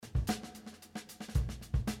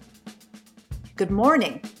Good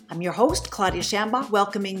morning. I'm your host, Claudia Shamba,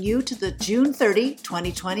 welcoming you to the June 30,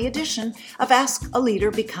 2020 edition of Ask a Leader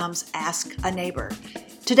Becomes Ask a Neighbor.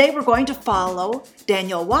 Today we're going to follow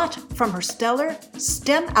Danielle Watt from her stellar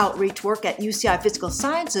STEM outreach work at UCI Physical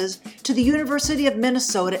Sciences to the University of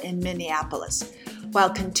Minnesota in Minneapolis. While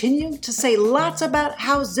continuing to say lots about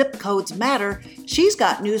how zip codes matter, she's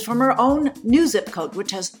got news from her own new zip code, which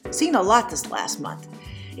has seen a lot this last month.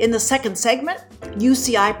 In the second segment,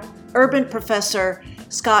 UCI Urban professor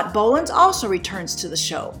Scott Bollens also returns to the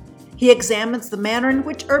show. He examines the manner in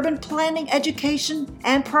which urban planning, education,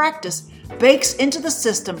 and practice bakes into the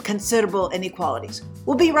system considerable inequalities.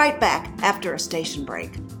 We'll be right back after a station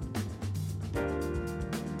break.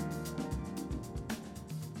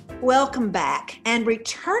 Welcome back. And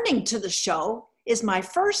returning to the show is my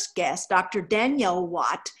first guest, Dr. Danielle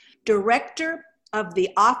Watt, Director of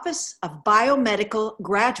the Office of Biomedical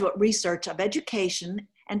Graduate Research of Education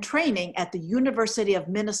and Training at the University of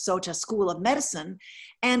Minnesota School of Medicine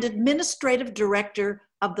and Administrative Director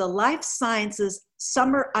of the Life Sciences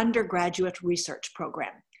Summer Undergraduate Research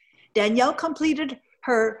Program. Danielle completed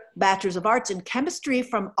her Bachelor's of Arts in Chemistry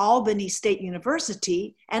from Albany State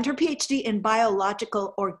University and her PhD in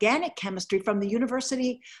Biological Organic Chemistry from the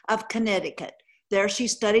University of Connecticut. There she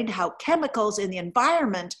studied how chemicals in the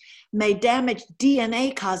environment may damage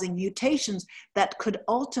DNA, causing mutations that could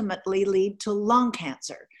ultimately lead to lung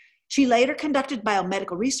cancer. She later conducted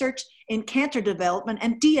biomedical research in cancer development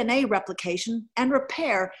and DNA replication and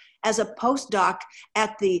repair as a postdoc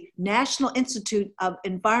at the National Institute of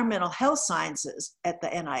Environmental Health Sciences at the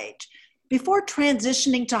NIH. Before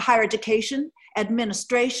transitioning to higher education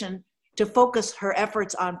administration, to focus her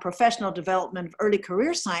efforts on professional development of early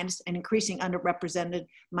career science and increasing underrepresented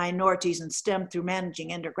minorities in STEM through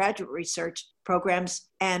managing undergraduate research programs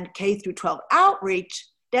and K through 12 outreach,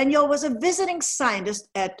 Danielle was a visiting scientist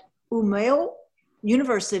at Umeå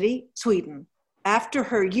University, Sweden. After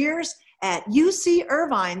her years at UC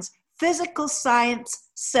Irvine's Physical Science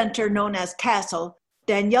Center known as CASTLE,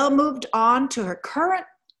 Danielle moved on to her current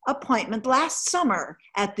appointment last summer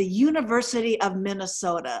at the University of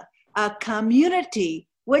Minnesota, a community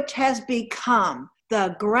which has become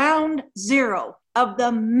the ground zero of the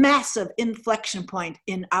massive inflection point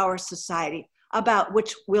in our society, about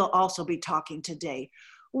which we'll also be talking today.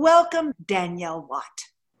 Welcome, Danielle Watt.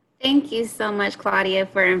 Thank you so much, Claudia,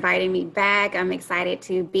 for inviting me back. I'm excited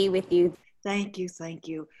to be with you. Thank you.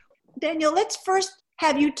 Danielle, let's first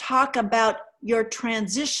have you talk about your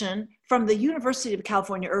transition from the University of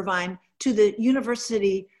California, Irvine to the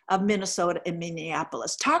University of Minnesota in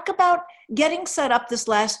Minneapolis. Talk about getting set up this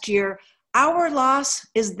last year. Our loss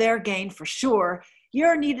is their gain for sure.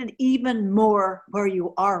 You're needed even more where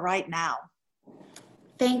you are right now.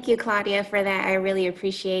 Thank you, Claudia, for that. I really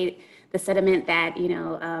appreciate the sentiment that,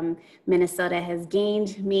 Minnesota has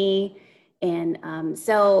gained me. And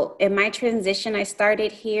so in my transition, I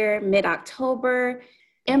started here mid-October.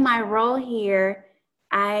 In my role here,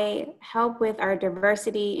 I help with our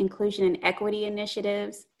diversity, inclusion, and equity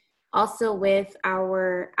initiatives, also with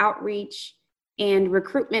our outreach and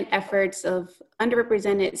recruitment efforts of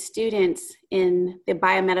underrepresented students in the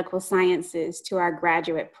biomedical sciences to our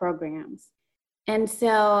graduate programs. And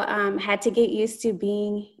so had to get used to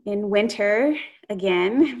being in winter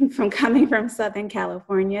again from coming from Southern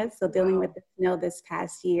California, so dealing with the snow this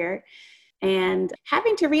past year and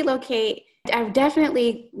having to relocate. I've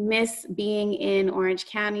definitely missed being in Orange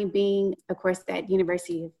County, being, of course, at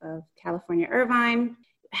University of California, Irvine,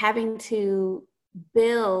 having to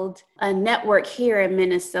build a network here in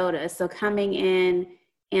Minnesota. So coming in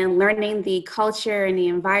and learning the culture and the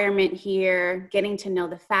environment here, getting to know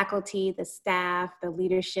the faculty, the staff, the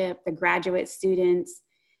leadership, the graduate students.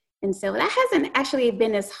 And so that hasn't actually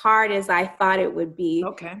been as hard as I thought it would be.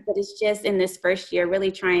 Okay. But it's just in this first year,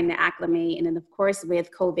 really trying to acclimate. And then, of course,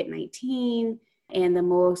 with COVID-19 and the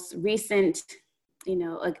most recent,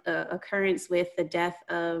 occurrence with the death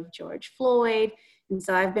of George Floyd. And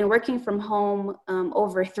so I've been working from home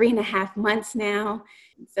over 3.5 months now.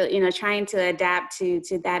 So, trying to adapt to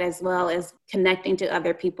that as well as connecting to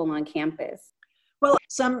other people on campus. Well,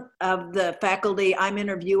 some of the faculty I'm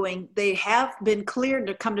interviewing, they have been cleared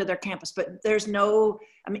to come to their campus, but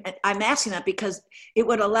I'm asking that because it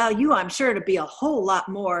would allow you, I'm sure, to be a whole lot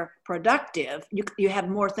more productive. You have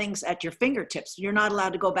more things at your fingertips. You're not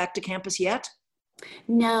allowed to go back to campus yet?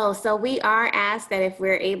 No, so we are asked that if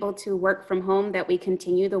we're able to work from home, that we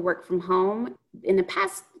continue the work from home. In the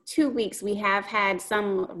past 2 weeks, we have had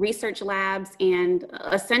some research labs and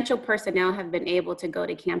essential personnel have been able to go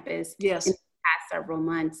to campus. Yes. In the past several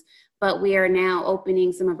months, but we are now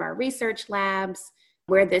opening some of our research labs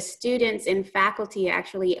where the students and faculty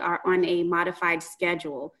actually are on a modified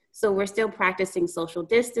schedule. So we're still practicing social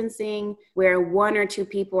distancing, where 1 or 2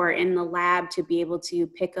 people are in the lab to be able to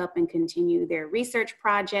pick up and continue their research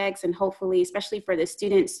projects. And hopefully, especially for the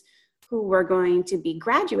students who were going to be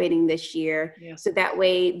graduating this year, yes. So that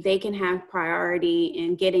way they can have priority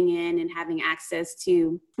in getting in and having access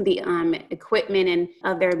to the equipment and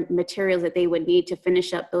other materials that they would need to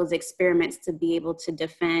finish up those experiments to be able to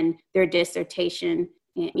defend their dissertation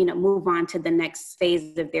and, move on to the next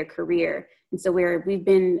phase of their career. And so we've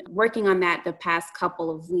been working on that the past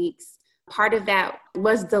couple of weeks. Part of that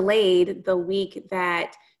was delayed the week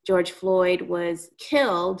that George Floyd was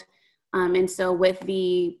killed. And so with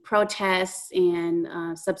the protests and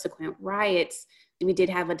subsequent riots, we did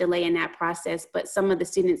have a delay in that process, but some of the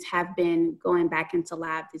students have been going back into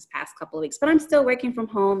lab these past couple of weeks. But I'm still working from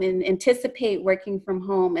home and anticipate working from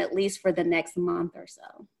home at least for the next month or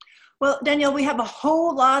so. Well, Danielle, we have a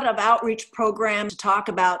whole lot of outreach programs to talk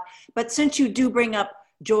about, but since you do bring up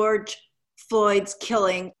George Floyd's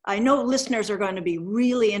killing, I know listeners are going to be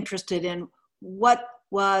really interested in what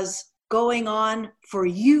was going on for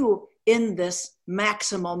you in this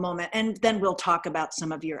maximal moment. And then we'll talk about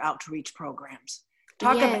some of your outreach programs.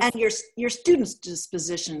 And your students'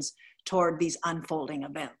 dispositions toward these unfolding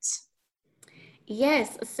events.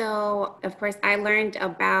 Yes. So, of course, I learned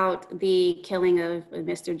about the killing of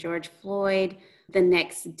Mr. George Floyd the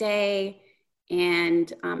next day.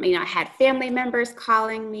 And, I had family members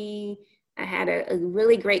calling me. I had a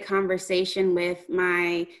really great conversation with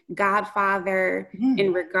my godfather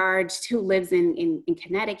in regards to who lives in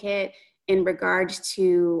Connecticut, in regards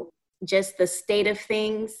to just the state of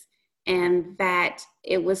things, and that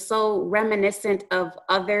it was so reminiscent of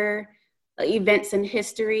other events in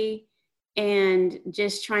history, and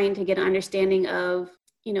just trying to get an understanding of,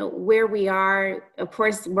 where we are, of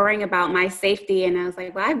course, worrying about my safety. And I was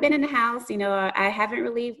like, well, I've been in the house, I haven't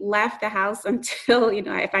really left the house until,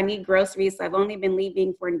 if I need groceries. So I've only been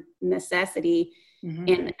leaving for necessity.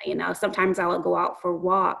 And, sometimes I'll go out for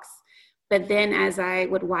walks. But then as I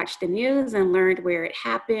would watch the news and learned where it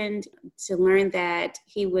happened, to learn that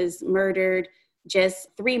he was murdered just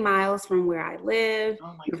 3 miles from where I live.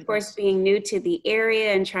 Oh my goodness. Of course, being new to the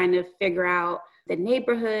area and trying to figure out the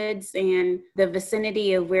neighborhoods and the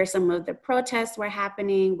vicinity of where some of the protests were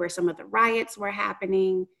happening, where some of the riots were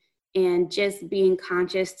happening, and just being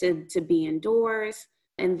conscious to be indoors.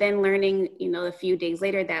 And then learning, a few days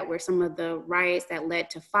later that where some of the riots that led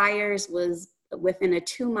to fires was within a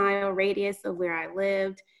 2-mile radius of where I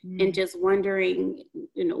lived, and just wondering,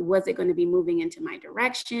 was it going to be moving into my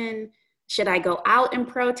direction? Should I go out and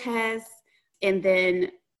protest? And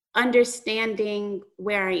then understanding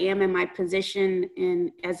where I am in my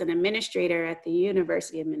position as an administrator at the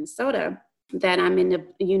University of Minnesota, that I'm in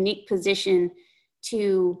a unique position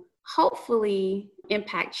to hopefully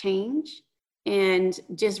impact change, and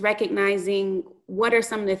just recognizing what are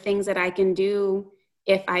some of the things that I can do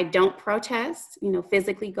if I don't protest,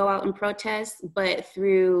 physically go out and protest, but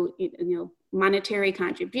through, monetary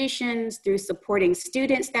contributions, through supporting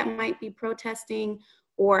students that might be protesting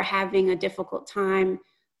or having a difficult time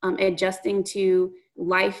adjusting to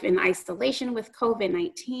life in isolation with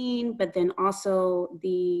COVID-19, but then also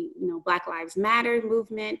the, Black Lives Matter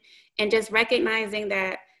movement, and just recognizing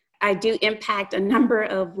that I do impact a number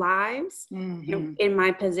of lives in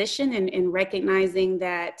my position, and recognizing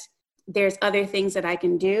that there's other things that I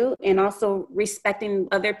can do, and also respecting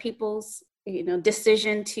other people's,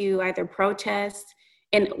 decision to either protest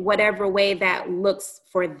in whatever way that looks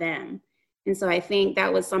for them. And so I think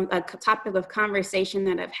that was a topic of conversation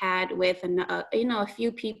that I've had with, a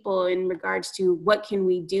few people in regards to what can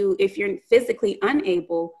we do if you're physically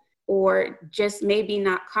unable or just maybe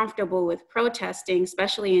not comfortable with protesting,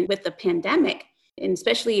 especially with the pandemic. And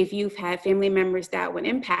especially if you've had family members that were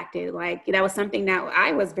impacted, that was something that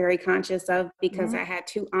I was very conscious of, because I had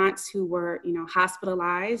 2 aunts who were,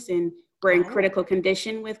 hospitalized and were in critical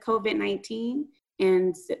condition with COVID-19.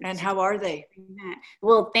 And how are they?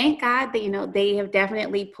 Well, thank God that, they have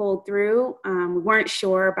definitely pulled through. We weren't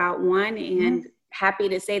sure about one, and happy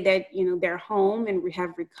to say that, they're home and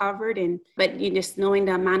have recovered. But just knowing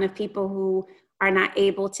the amount of people who are not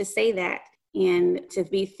able to say that, and to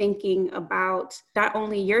be thinking about not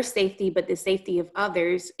only your safety, but the safety of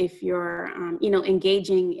others if you're,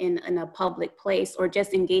 engaging in a public place, or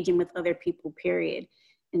just engaging with other people, period.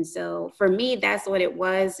 And so for me, that's what it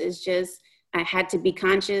was, is just, I had to be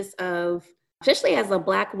conscious of, especially as a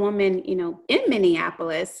Black woman, in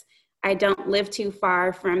Minneapolis. I don't live too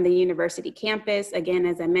far from the university campus. Again,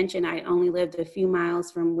 as I mentioned, I only lived a few miles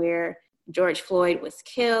from where George Floyd was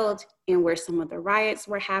killed and where some of the riots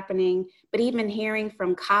were happening, but even hearing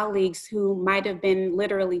from colleagues who might have been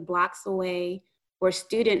literally blocks away or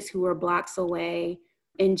students who were blocks away,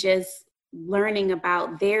 and just learning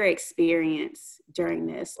about their experience during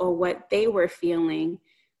this or what they were feeling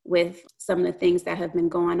with some of the things that have been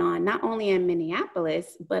going on, not only in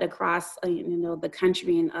Minneapolis, but across the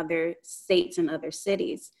country and other states and other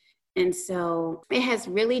cities. And so it has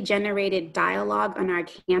really generated dialogue on our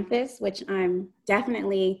campus, which I'm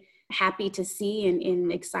definitely happy to see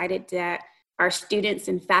and excited that our students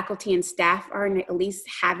and faculty and staff are at least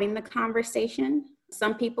having the conversation.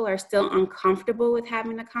 Some people are still uncomfortable with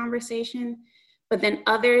having the conversation, but then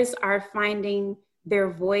others are finding their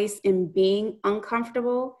voice in being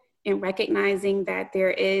uncomfortable and recognizing that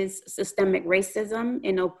there is systemic racism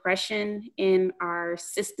and oppression in our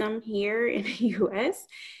system here in the US.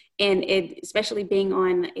 And especially being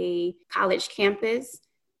on a college campus,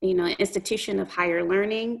 institution of higher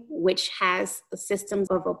learning, which has systems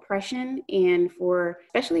of oppression, and for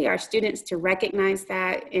especially our students to recognize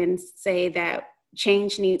that and say that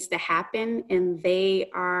change needs to happen and they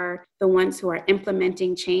are the ones who are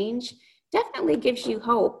implementing change, definitely gives you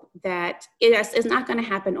hope that it's not going to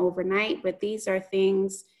happen overnight, but these are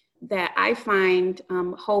things that I find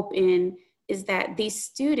hope in, is that these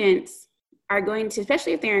students are going to,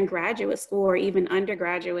 especially if they're in graduate school or even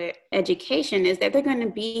undergraduate education, is that they're going to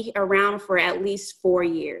be around for at least 4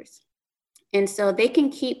 years. And so they can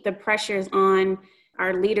keep the pressures on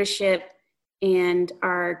our leadership and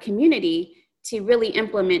our community to really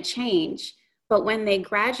implement change. But when they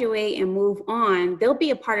graduate and move on, they'll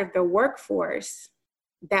be a part of the workforce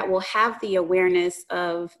that will have the awareness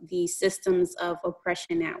of the systems of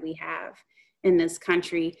oppression that we have in this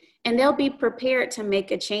country. And they'll be prepared to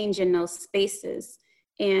make a change in those spaces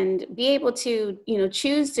and be able to,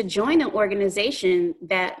 choose to join an organization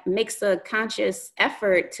that makes a conscious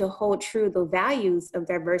effort to hold true the values of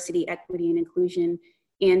diversity, equity, and inclusion,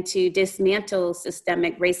 and to dismantle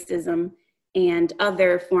systemic racism and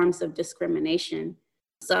other forms of discrimination.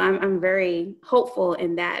 So I'm very hopeful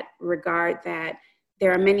in that regard, that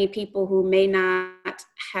there are many people who may not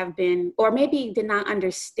have been, or maybe did not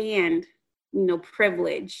understand,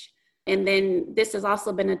 privilege. And then this has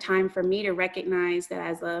also been a time for me to recognize that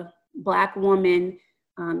as a Black woman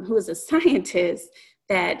who is a scientist,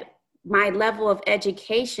 that my level of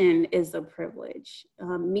education is a privilege.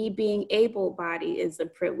 Me being able-bodied is a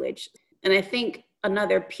privilege. And I think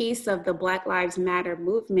another piece of the Black Lives Matter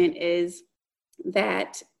movement is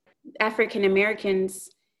that African Americans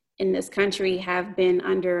in this country have been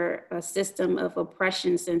under a system of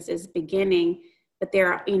oppression since its beginning, but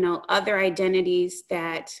there are, other identities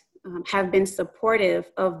that have been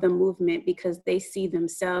supportive of the movement because they see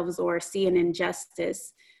themselves or see an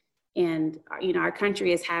injustice. And, our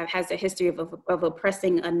country has a history of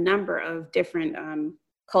oppressing a number of different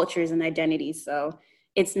cultures and identities. So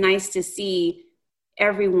it's nice to see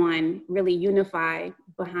everyone really unify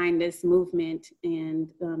behind this movement and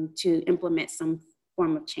to implement some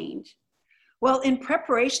form of change. Well, in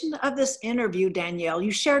preparation of this interview, Danielle,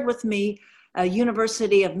 you shared with me a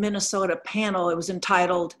University of Minnesota panel. It was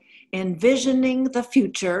entitled Envisioning the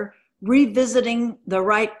Future, Revisiting the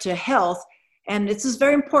Right to Health. And this is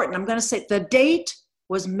very important. I'm going to say the date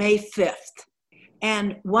was May 5th.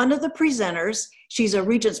 And one of the presenters, she's a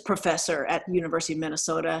Regents professor at the University of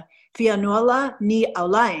Minnesota, Fianola Ni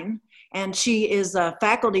Aulain, and she is a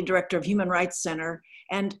faculty director of Human Rights Center.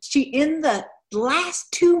 And she, in the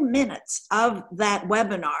last 2 minutes of that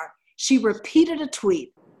webinar, she repeated a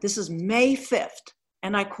tweet. This is May 5th,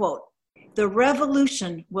 and I quote, "The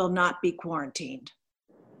revolution will not be quarantined,"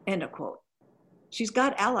 end of quote. She's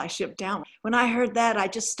got allyship down. When I heard that, I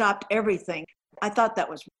just stopped everything. I thought that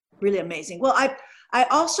was really amazing. Well, I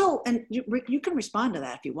also, and you can respond to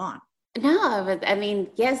that if you want. No, but I mean,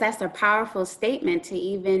 yes, that's a powerful statement to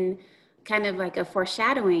even kind of like a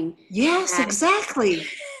foreshadowing. Yes, exactly.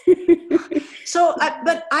 So,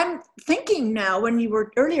 but I'm thinking now, when you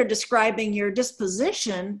were earlier describing your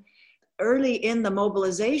disposition early in the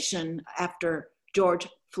mobilization after George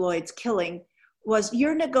Floyd's killing, was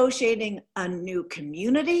you're negotiating a new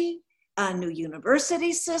community, a new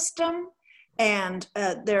university system, and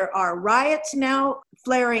there are riots now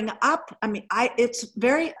flaring up. I mean, it's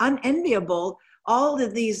very unenviable, all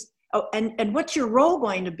of these, and what's your role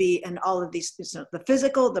going to be in all of these, the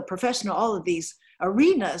physical, the professional, all of these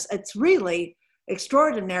arenas. It's really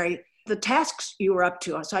extraordinary, the tasks you were up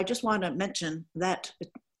to. So I just want to mention that,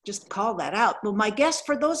 just call that out. Well, my guest,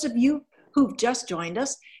 for those of you who've just joined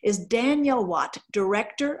us, is Danielle Watt,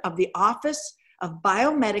 Director of the Office of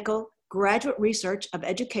Biomedical Graduate Research of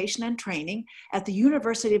Education and Training at the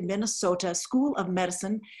University of Minnesota School of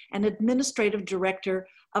Medicine and Administrative Director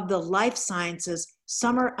of the Life Sciences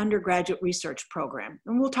Summer Undergraduate Research Program.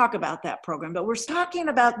 And we'll talk about that program, but we're talking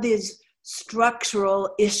about these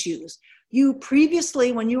structural issues. You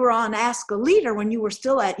previously, when you were on Ask a Leader, when you were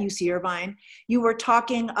still at UC Irvine, you were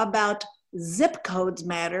talking about zip codes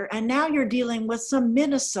matter, and now you're dealing with some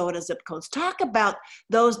Minnesota zip codes. Talk about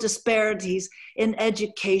those disparities in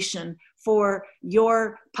education for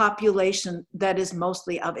your population that is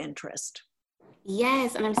mostly of interest.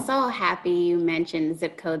 Yes, and I'm so happy you mentioned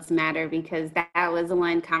zip codes matter, because that was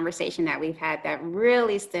one conversation that we've had that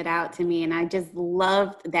really stood out to me. And I just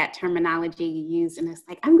loved that terminology you used. And it's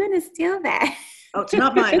like, I'm going to steal that. Oh, it's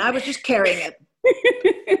not mine. I was just carrying it.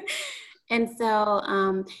 And so,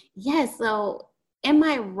 so in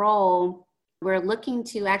my role, we're looking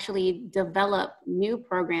to actually develop new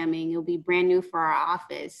programming. It'll be brand new for our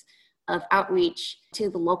office of outreach to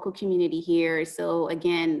the local community here. So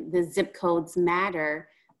again, the zip codes matter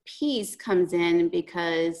piece comes in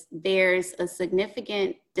because there's a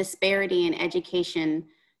significant disparity in education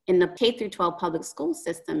in the K through 12 public school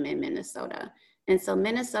system in Minnesota. And so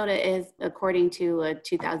Minnesota is, according to a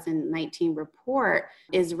 2019 report,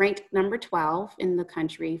 is ranked number 12 in the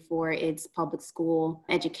country for its public school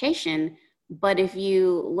education. But if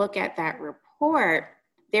you look at that report,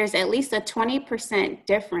 there's at least a 20%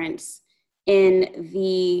 difference in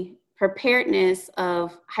the preparedness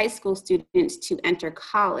of high school students to enter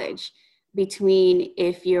college between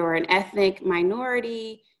if you're an ethnic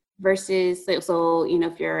minority versus, so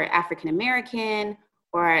if you're African American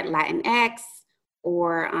or Latinx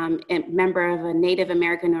or a member of a Native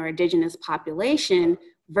American or indigenous population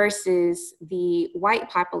versus the white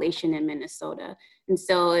population in Minnesota. And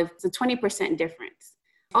so it's a 20% difference.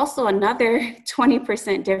 Also, another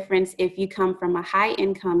 20% difference if you come from a high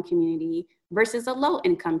income community versus a low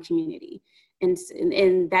income community. And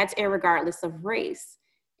that's irregardless of race.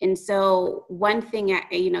 And so one thing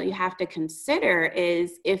you have to consider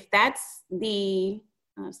is if that's the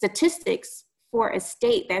statistics for a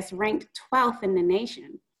state that's ranked 12th in the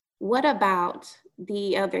nation, what about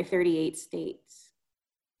the other 38 states?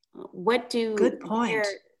 What do their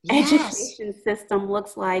education system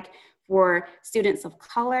looks like for students of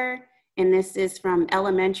color? And this is from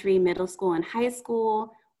elementary, middle school, and high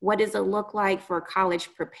school. What does it look like for college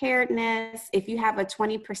preparedness? If you have a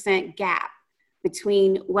 20% gap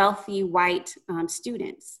between wealthy white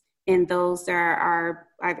students and those that are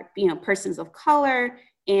either persons of color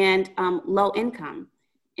and low income.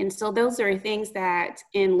 And so those are things that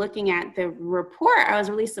in looking at the report, I was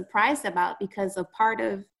really surprised about, because of part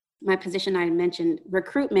of my position, I mentioned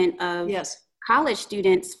recruitment of college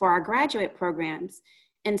students for our graduate programs.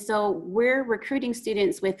 And so we're recruiting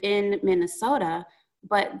students within Minnesota,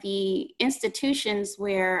 but the institutions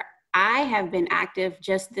where I have been active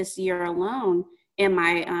just this year alone, and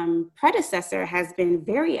my predecessor has been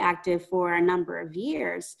very active for a number of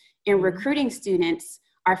years in recruiting students,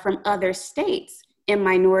 are from other states in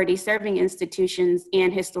minority serving institutions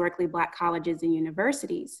and historically Black colleges and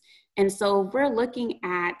universities. And so we're looking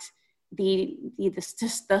at the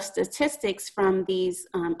statistics from these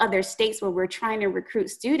other states where we're trying to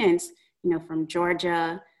recruit students, from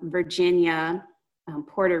Georgia, Virginia,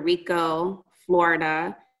 Puerto Rico,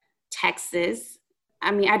 Florida, Texas.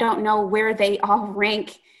 I mean, I don't know where they all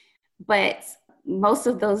rank, but most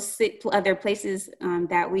of those other places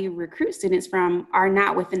that we recruit students from are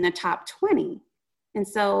not within the top 20. And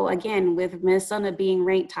so again, with Minnesota being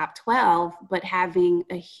ranked top 12, but having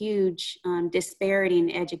a huge disparity in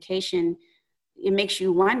education, it makes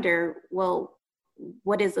you wonder, well,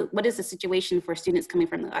 what is the situation for students coming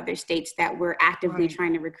from the other states that we're actively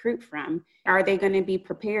trying to recruit from? Are they going to be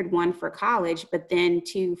prepared, one, for college, but then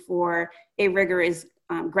two, for a rigorous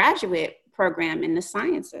graduate program in the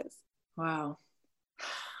sciences? Wow.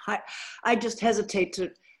 I just hesitate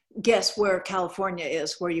to guess where California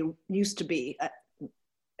is, where you used to be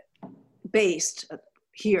based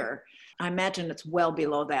here. I imagine it's well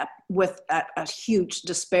below that, with a huge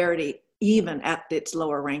disparity even at its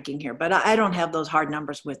lower ranking here. But I don't have those hard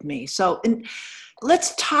numbers with me. So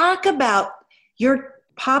let's talk about your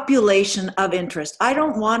population of interest. I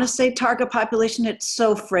don't want to say target population. It's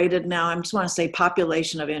so freighted now. I just want to say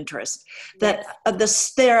population of interest. That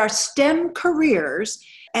there are STEM careers,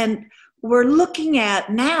 and we're looking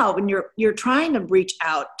at now when you're trying to reach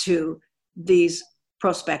out to these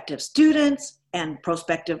prospective students and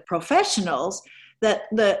prospective professionals, that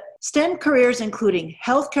the STEM careers, including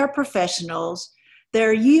healthcare professionals,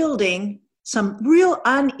 they're yielding some real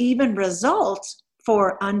uneven results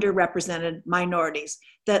for underrepresented minorities,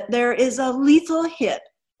 that there is a lethal hit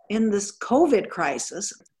in this COVID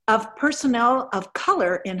crisis of personnel of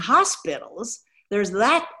color in hospitals. There's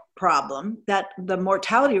that problem, that the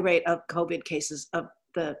mortality rate of COVID cases of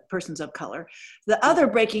the persons of color. The other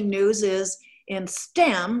breaking news is in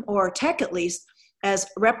STEM, or tech at least, as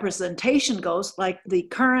representation goes, like the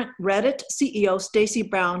current Reddit CEO, Stacey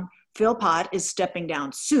Brown Philpott, is stepping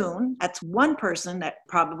down soon. That's one person that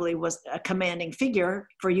probably was a commanding figure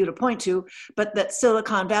for you to point to, but that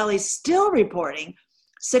Silicon Valley's still reporting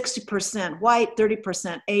 60% white,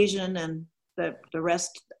 30% Asian, and the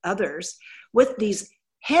rest others. With these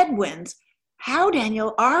headwinds, how,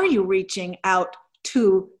 Danielle, are you reaching out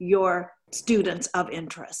to your students of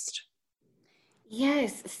interest?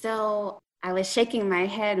 Yes, so I was shaking my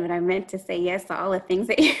head when I meant to say yes to all the things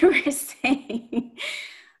that you were saying.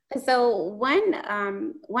 So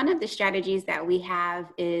one of the strategies that we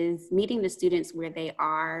have is meeting the students where they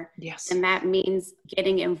are. Yes. And that means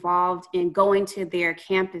getting involved in going to their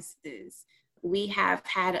campuses. We have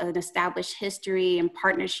had an established history and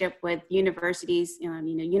partnership with universities,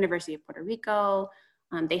 University of Puerto Rico.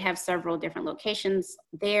 They have several different locations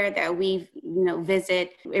there that we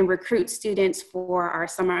visit and recruit students for our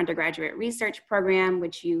summer undergraduate research program,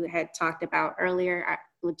 which you had talked about earlier,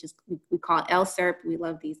 which is we call LSERP. We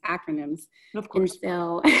love these acronyms. Of course. And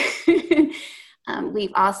so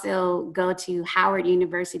we've also go to Howard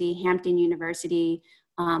University, Hampton University.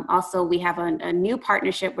 Also, we have a new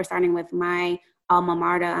partnership we're starting with my alma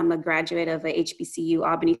mater. I'm a graduate of a HBCU,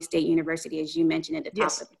 Albany State University, as you mentioned at the top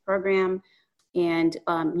Yes. of the program, and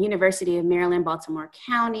University of Maryland, Baltimore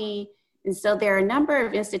County. And so there are a number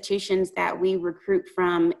of institutions that we recruit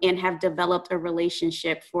from and have developed a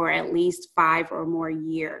relationship for at least 5 or more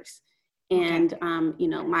years. And,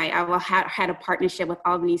 I had a partnership with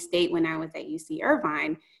Albany State when I was at UC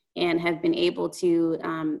Irvine, and have been able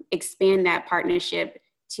to expand that partnership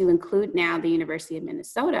to include now the University of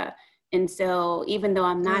Minnesota. And so even though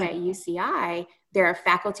I'm not at UCI, there are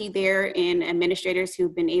faculty there and administrators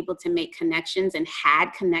who've been able to make connections and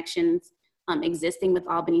had connections existing with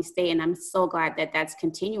Albany State. And I'm so glad that that's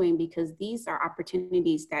continuing, because these are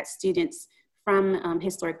opportunities that students from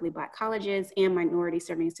historically Black colleges and minority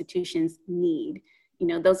serving institutions need.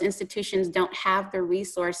 Those institutions don't have the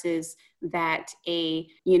resources that a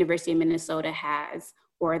University of Minnesota has,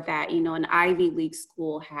 or that, an Ivy League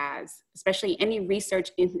school has, especially any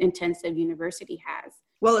research intensive university has.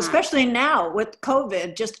 Well, especially now with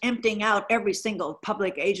COVID just emptying out every single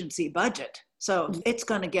public agency budget. So it's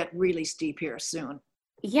going to get really steep here soon.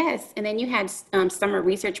 Yes. And then you had summer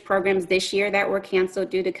research programs this year that were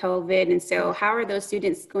canceled due to COVID. And so how are those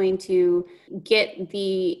students going to get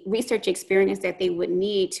the research experience that they would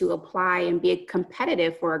need to apply and be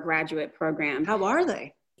competitive for a graduate program? How are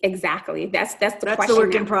they? Exactly. That's the question. That's the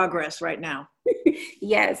work in progress right now.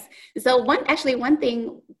 Yes. So one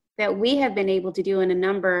thing that we have been able to do, and a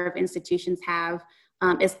number of institutions have,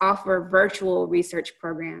 is offer virtual research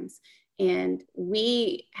programs. And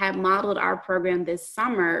we have modeled our program this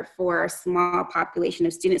summer for a small population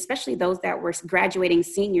of students, especially those that were graduating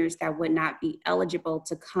seniors that would not be eligible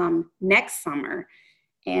to come next summer.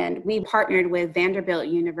 And we partnered with Vanderbilt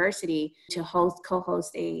University to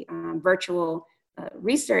co-host a virtual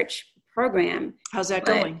research program. How's that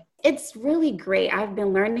going? It's really great. I've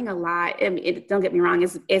been learning a lot. Don't get me wrong,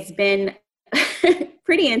 it's been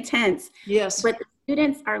pretty intense. Yes. But the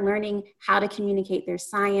students are learning how to communicate their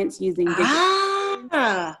science using digital.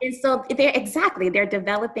 And so they're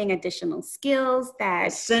developing additional skills that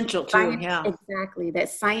essential too. Yeah. Exactly. That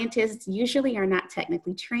scientists usually are not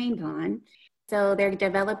technically trained on. So they're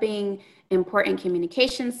developing important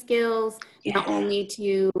communication skills, not only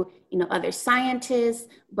to other scientists,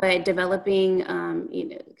 but developing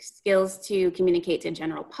skills to communicate to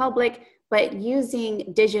general public, but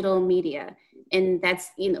using digital media. And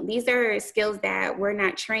that's, these are skills that we're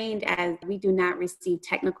not trained as, we do not receive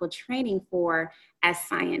technical training for as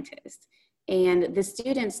scientists. And the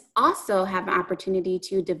students also have an opportunity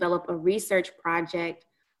to develop a research project.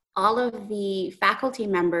 All of the faculty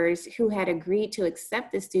members who had agreed to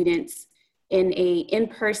accept the students in a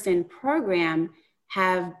in-person program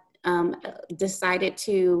have decided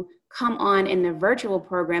to come on in the virtual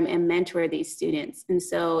program and mentor these students. And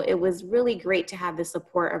so it was really great to have the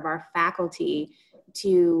support of our faculty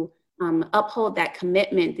to uphold that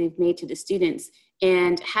commitment they've made to the students,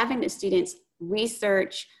 and having the students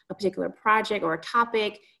research a particular project or a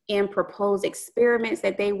topic and propose experiments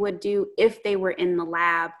that they would do if they were in the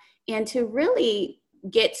lab, and to really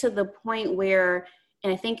get to the point where,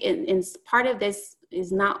 and I think in part of this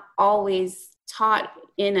is not always taught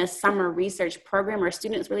in a summer research program, or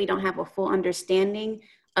students really don't have a full understanding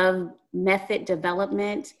of method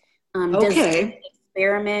development, design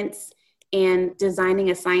experiments and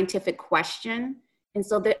designing a scientific question. And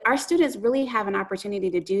so that our students really have an opportunity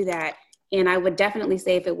to do that. And I would definitely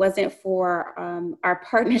say if it wasn't for our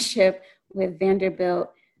partnership with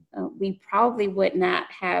Vanderbilt, we probably would not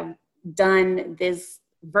have done this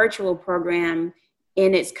virtual program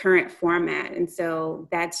in its current format. And so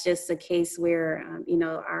that's just a case where,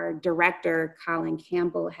 our director, Colin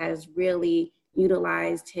Campbell, has really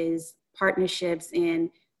utilized his partnerships and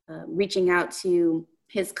reaching out to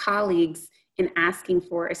his colleagues and asking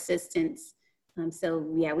for assistance.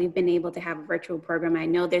 We've been able to have a virtual program. I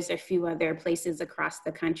know there's a few other places across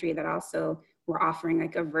the country that also were offering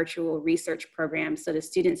like a virtual research program so the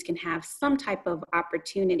students can have some type of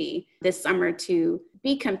opportunity this summer to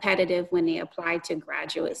be competitive when they apply to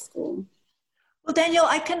graduate school. Well, Danielle,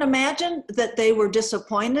 I can imagine that they were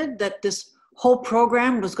disappointed that this whole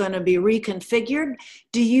program was going to be reconfigured.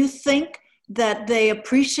 Do you think that they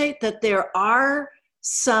appreciate that there are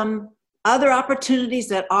some other opportunities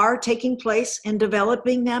that are taking place in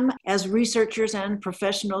developing them as researchers and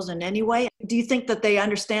professionals in any way? Do you think that they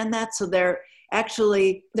understand that? So they're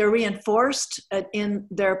reinforced in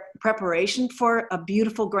their preparation for a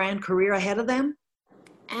beautiful grand career ahead of them?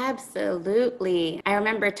 Absolutely. I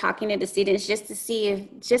remember talking to the students just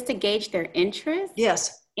to gauge their interest.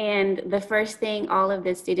 Yes. And the first thing all of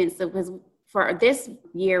the students was, for this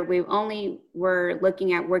year, we only were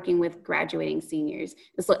looking at working with graduating seniors.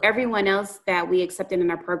 And so everyone else that we accepted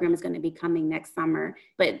in our program is going to be coming next summer.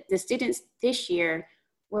 But the students this year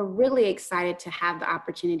were really excited to have the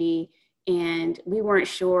opportunity. And we weren't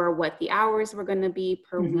sure what the hours were going to be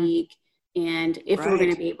per week and if we were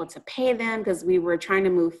going to be able to pay them, because we were trying to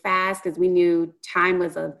move fast because we knew time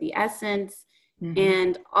was of the essence.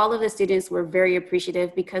 And all of the students were very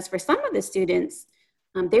appreciative because for some of the students,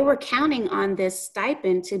 they were counting on this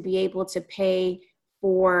stipend to be able to pay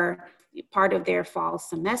for part of their fall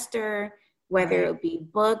semester, whether it be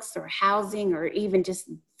books or housing or even just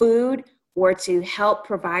food, or to help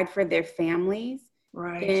provide for their families.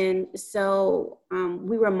 Right. And so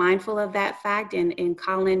we were mindful of that fact. And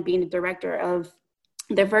Colin, being the director of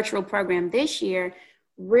the virtual program this year,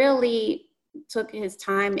 really took his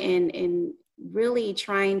time in really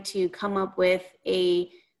trying to come up with a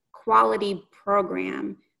quality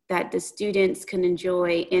program that the students can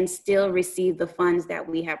enjoy and still receive the funds that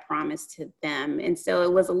we have promised to them. And so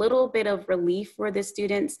it was a little bit of relief for the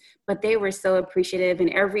students, but they were so appreciative.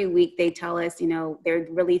 And every week they tell us, they're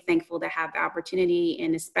really thankful to have the opportunity,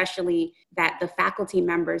 and especially that the faculty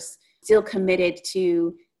members still committed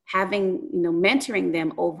to having, mentoring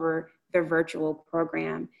them over the virtual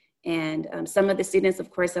program. And some of the students,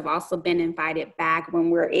 of course, have also been invited back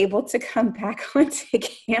when we're able to come back onto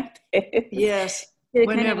campus. Yes,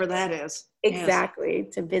 whenever that is. Exactly,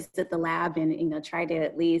 yes. To visit the lab and, try to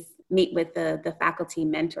at least meet with the faculty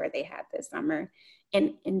mentor they had this summer.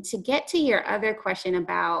 And to get to your other question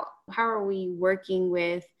about how are we working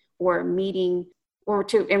with or meeting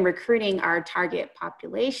and recruiting our target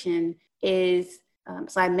population is,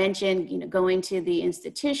 so I mentioned, going to the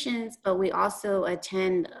institutions, but we also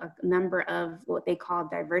attend a number of what they call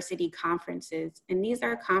diversity conferences. And these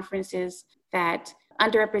are conferences that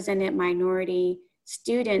underrepresented minority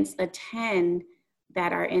students attend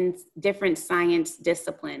that are in different science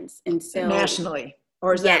disciplines. And so nationally,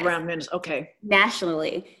 or is that around Minnesota? Okay.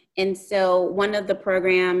 Nationally. And so one of the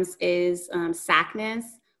programs is SACNAS,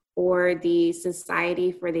 or the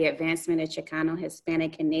Society for the Advancement of Chicano,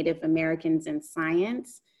 Hispanic, and Native Americans in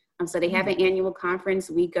Science. So they have an annual conference.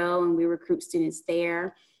 We go and we recruit students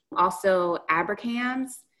there. Also ABRCAMS,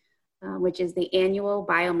 which is the annual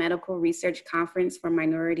biomedical research conference for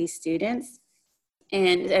minority students.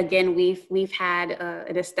 And again, we've had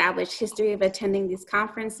an established history of attending these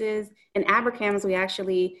conferences. And ABRCAMS, we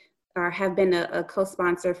actually have been a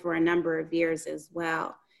co-sponsor for a number of years as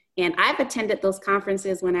well. And I've attended those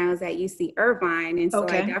conferences when I was at UC Urban. And so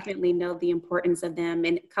I definitely know the importance of them.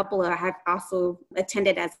 And a couple I have also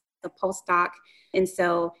attended as a postdoc. And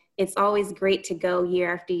so it's always great to go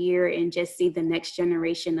year after year and just see the next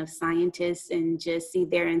generation of scientists and just see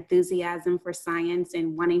their enthusiasm for science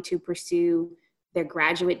and wanting to pursue their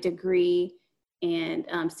graduate degree, and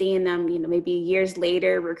seeing them, maybe years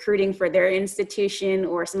later recruiting for their institution,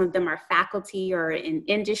 or some of them are faculty or in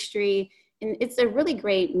industry. And it's a really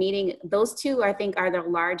great meeting. Those two, I think, are the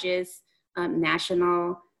largest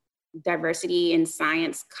national diversity in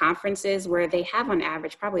science conferences, where they have on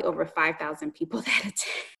average probably over 5,000 people that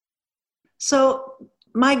attend. So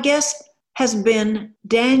my guest has been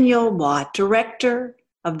Danielle Watt, Director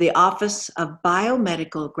of the Office of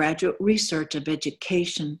Biomedical Graduate Research of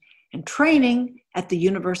Education and Training at the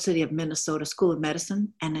University of Minnesota School of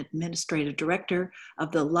Medicine and Administrative Director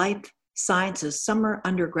of the Life Sciences Summer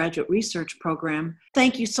Undergraduate Research Program.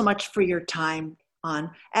 Thank you so much for your time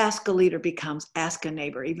on Ask a Leader Becomes Ask a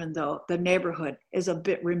Neighbor, even though the neighborhood is a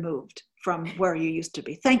bit removed from where you used to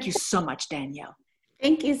be. Thank you so much, Danielle.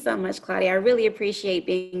 Thank you so much, Claudia. I really appreciate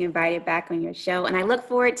being invited back on your show, and I look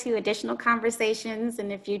forward to additional conversations in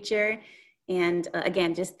the future. And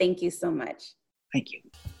again, just thank you so much. Thank you.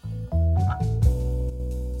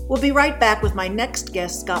 We'll be right back with my next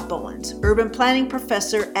guest, Scott Bollens, urban planning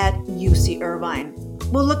professor at UC Irvine.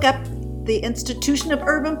 We'll look up the institution of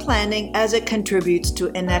urban planning as it contributes to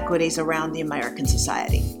inequities around the American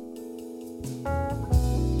society.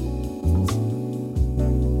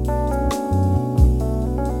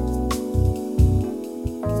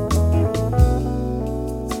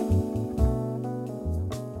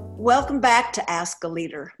 Welcome back to Ask a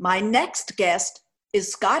Leader. My next guest is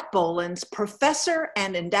Scott Bollens, professor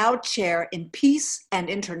and endowed chair in Peace and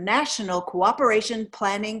International Cooperation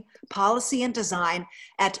Planning, Policy and Design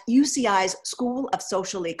at UCI's School of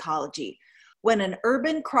Social Ecology. When an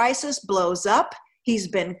urban crisis blows up, he's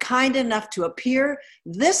been kind enough to appear.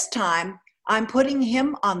 This time, I'm putting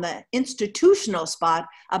him on the institutional spot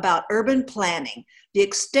about urban planning, the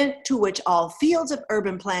extent to which all fields of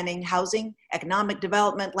urban planning, housing, economic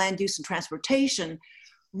development, land use, and transportation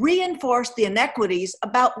reinforce the inequities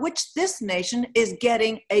about which this nation is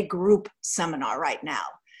getting a group seminar right now.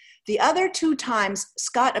 The other two times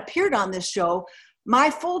Scott appeared on this show, my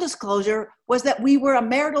full disclosure was that we were a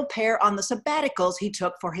marital pair on the sabbaticals he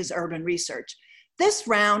took for his urban research. This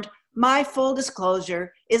round, my full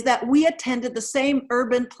disclosure is that we attended the same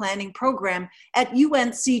urban planning program at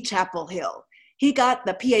UNC Chapel Hill. He got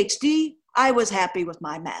the PhD, I was happy with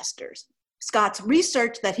my master's. Scott's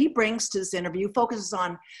research that he brings to this interview focuses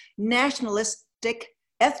on nationalistic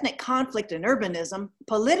ethnic conflict and urbanism,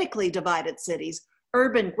 politically divided cities,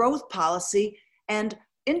 urban growth policy, and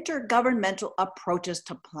intergovernmental approaches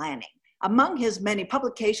to planning. Among his many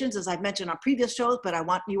publications, as I've mentioned on previous shows, but I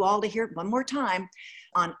want you all to hear it one more time,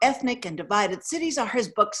 on ethnic and divided cities are his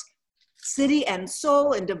books, City and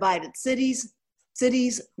Soul in Divided Cities,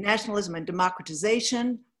 Cities, Nationalism and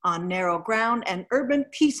Democratization, On Narrow Ground, and Urban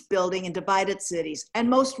Peace Building in Divided Cities, and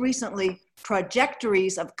most recently,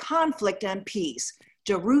 Trajectories of Conflict and Peace,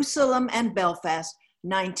 Jerusalem and Belfast,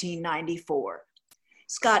 1994.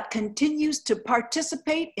 Scott continues to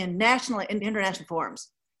participate in national and international forums.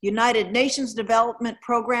 United Nations Development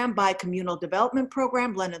Program, Bi-Communal Development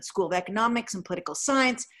Program, London School of Economics and Political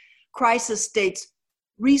Science, Crisis States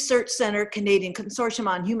Research Center, Canadian Consortium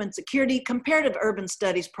on Human Security, Comparative Urban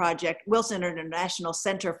Studies Project, Wilson International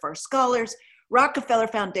Center for Scholars, Rockefeller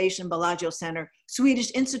Foundation, Bellagio Center,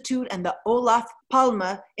 Swedish Institute, and the Olof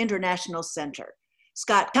Palme International Center.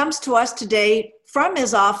 Scott comes to us today from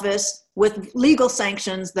his office with legal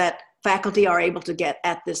sanctions that faculty are able to get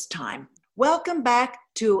at this time. Welcome back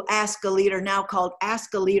to Ask a Leader, now called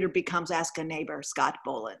Ask a Leader Becomes Ask a Neighbor, Scott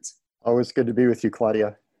Bollens. Always good to be with you,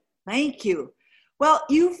 Claudia. Thank you. Well,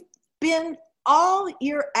 you've been all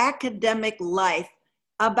your academic life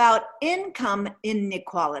about income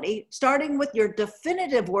inequality, starting with your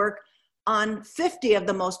definitive work on 50 of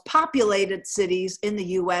the most populated cities in the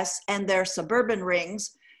US and their suburban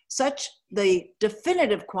rings, such the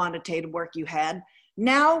definitive quantitative work you had.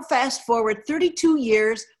 Now, fast forward 32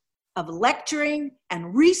 years of lecturing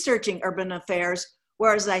and researching urban affairs,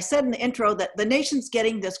 whereas I said in the intro that the nation's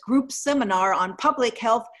getting this group seminar on public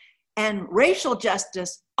health and racial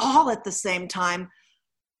justice all at the same time.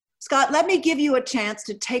 Scott, let me give you a chance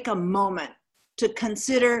to take a moment to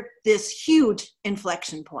consider this huge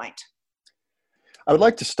inflection point. I would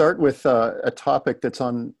like to start with a topic that's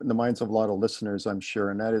on the minds of a lot of listeners, I'm sure,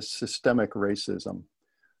 and that is systemic racism.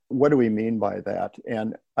 What do we mean by that?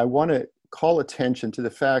 And I want to call attention to the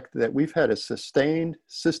fact that we've had a sustained,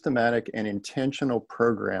 systematic, and intentional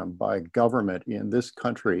program by government in this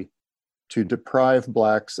country to deprive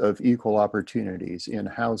Blacks of equal opportunities in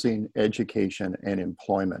housing, education, and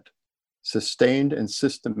employment. Sustained and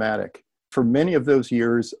systematic. For many of those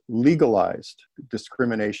years, legalized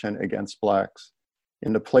discrimination against Blacks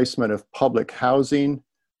in the placement of public housing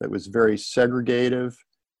that was very segregative,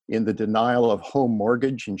 in the denial of home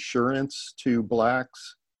mortgage insurance to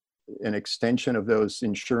Blacks, an extension of those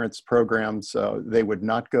insurance programs. They would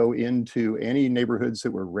not go into any neighborhoods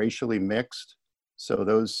that were racially mixed. So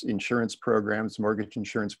those insurance programs, mortgage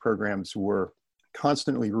insurance programs, were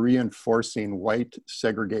constantly reinforcing white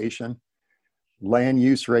segregation, land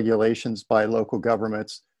use regulations by local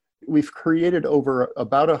governments. We've created over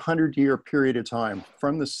about 100-year period of time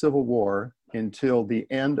from the Civil War until the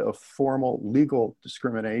end of formal legal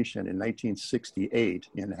discrimination in 1968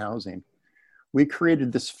 in housing, we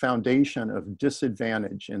created this foundation of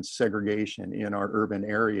disadvantage and segregation in our urban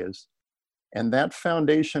areas. And that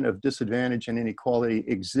foundation of disadvantage and inequality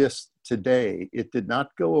exists today. It did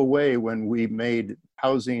not go away when we made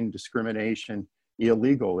housing discrimination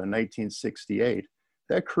illegal in 1968.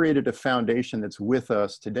 That created a foundation that's with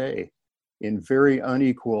us today in very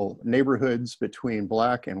unequal neighborhoods between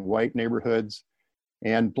Black and white neighborhoods.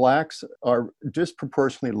 And Blacks are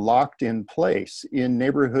disproportionately locked in place in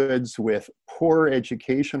neighborhoods with poor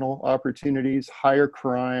educational opportunities, higher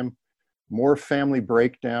crime, more family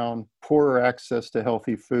breakdown, poorer access to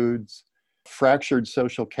healthy foods, fractured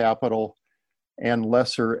social capital, and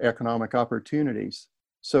lesser economic opportunities.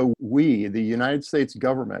 So we, the United States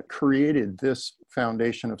government, created this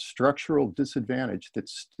foundation of structural disadvantage that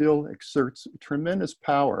still exerts tremendous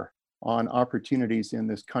power on opportunities in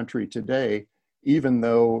this country today, even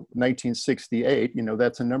though 1968,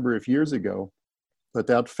 that's a number of years ago, but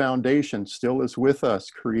that foundation still is with us,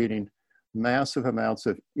 creating massive amounts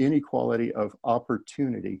of inequality of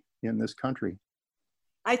opportunity in this country.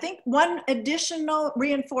 I think one additional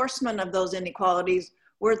reinforcement of those inequalities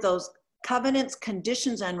were those covenants,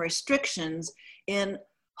 conditions, and restrictions in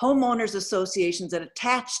homeowners associations that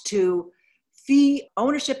attach to fee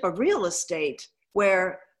ownership of real estate,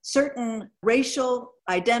 where certain racial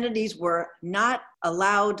identities were not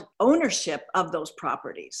allowed ownership of those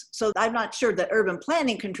properties. So I'm not sure that urban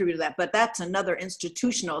planning contributed to that, but that's another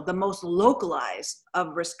institutional, the most localized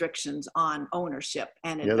of restrictions on ownership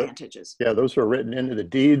and advantages. Those were written into the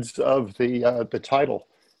deeds of the title,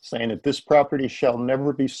 saying that this property shall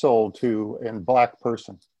never be sold to a Black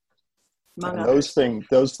person. Among and others.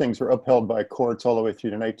 those things were upheld by courts all the way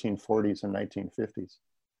through the 1940s and 1950s.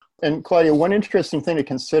 And Claudia, one interesting thing to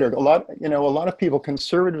consider, a lot of people,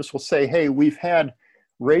 conservatives will say, hey, we've had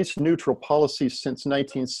race neutral policies since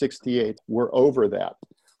 1968. We're over that.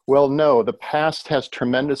 Well, no, the past has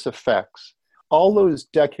tremendous effects. All those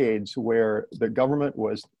decades where the government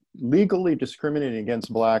was legally discriminating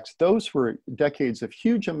against Blacks, those were decades of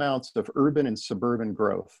huge amounts of urban and suburban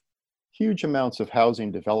growth, huge amounts of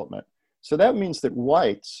housing development. So that means that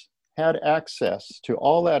whites had access to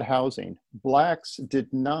all that housing. Blacks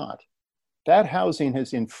did not. That housing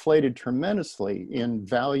has inflated tremendously in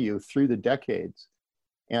value through the decades.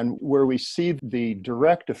 And where we see the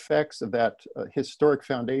direct effects of that historic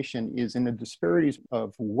foundation is in the disparities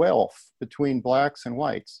of wealth between Blacks and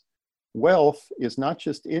whites. Wealth is not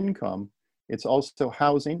just income, it's also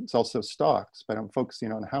housing, it's also stocks, but I'm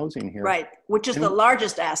focusing on housing here. Right, which is the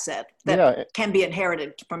largest asset that can be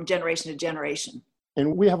inherited from generation to generation.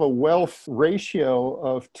 And we have a wealth ratio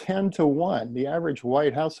of 10 to 1. The average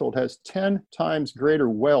white household has 10 times greater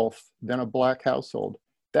wealth than a Black household.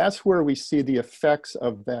 That's where we see the effects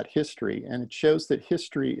of that history, and it shows that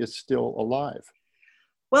history is still alive.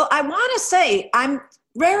 Well, I want to say I'm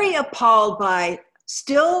very appalled by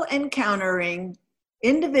still encountering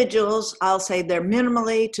individuals, I'll say they're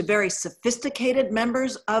minimally to very sophisticated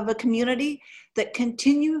members of a community that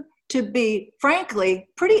continue to be, frankly,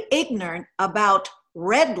 pretty ignorant about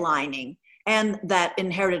redlining and that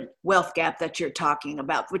inherited wealth gap that you're talking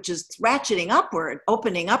about, which is ratcheting upward,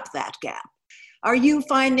 opening up that gap. Are you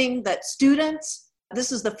finding that students,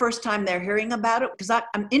 this is the first time they're hearing about it? Because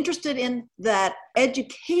I'm interested in that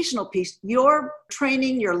educational piece. You're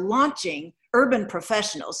training, you're launching urban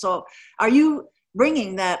professionals. So are you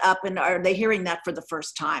bringing that up, and are they hearing that for the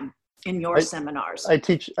first time in your seminars? I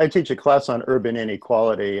teach a class on urban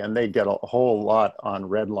inequality, and they get a whole lot on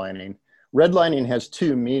redlining. Redlining has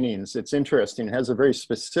two meanings. It's interesting. It has a very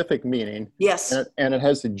specific meaning. Yes. And it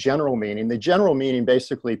has a general meaning. The general meaning,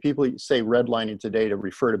 basically, people say redlining today to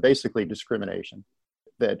refer to basically discrimination.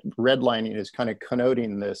 That redlining is kind of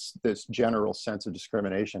connoting this general sense of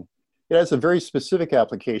discrimination. It has a very specific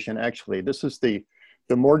application, actually. This is the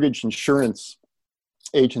mortgage insurance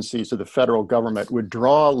agencies of the federal government would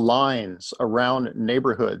draw lines around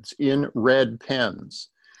neighborhoods in red pens.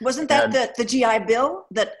 Wasn't that the GI Bill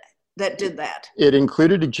that did that? It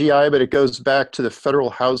included a GI, but it goes back to the Federal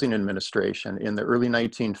Housing Administration in the early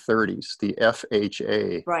 1930s, the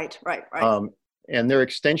FHA. Right. And their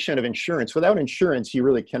extension of insurance. Without insurance, you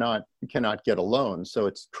really cannot get a loan. So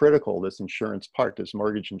it's critical, this insurance part, this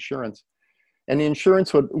mortgage insurance. And the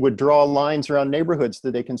insurance would draw lines around neighborhoods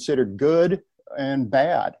that they considered good and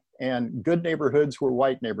bad. And good neighborhoods were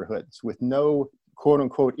white neighborhoods with no quote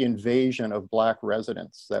unquote invasion of Black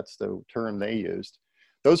residents. That's the term they used.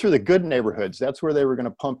 Those were the good neighborhoods. That's where they were going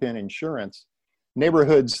to pump in insurance.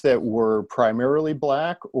 Neighborhoods that were primarily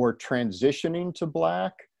Black or transitioning to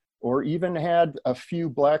Black or even had a few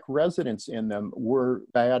Black residents in them were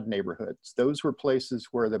bad neighborhoods. Those were places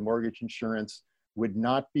where the mortgage insurance would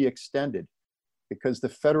not be extended because the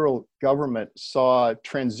federal government saw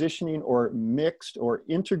transitioning or mixed or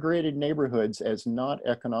integrated neighborhoods as not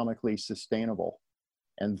economically sustainable,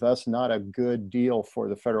 and thus not a good deal for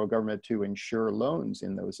the federal government to insure loans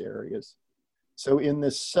in those areas. So in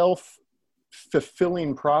this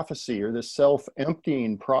self-fulfilling prophecy or the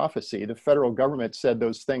self-emptying prophecy, the federal government said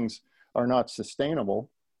those things are not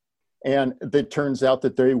sustainable. And it turns out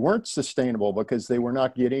that they weren't sustainable because they were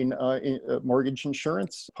not getting mortgage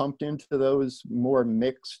insurance pumped into those more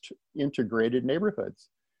mixed, integrated neighborhoods.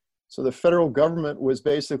 So the federal government was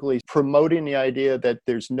basically promoting the idea that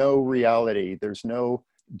there's no reality, there's no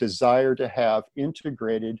desire to have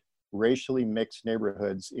integrated, racially mixed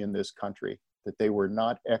neighborhoods in this country, that they were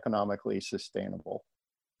not economically sustainable.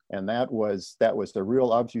 And that was the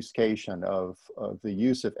real obfuscation of the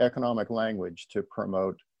use of economic language to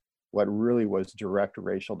promote what really was direct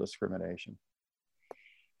racial discrimination.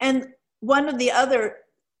 And one of the other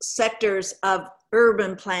sectors of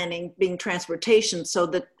urban planning being transportation, so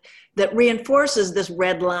that reinforces this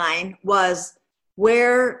red line, was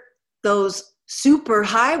where those super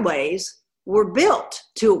highways were built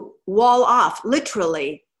to wall off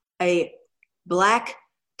literally a Black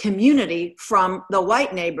community from the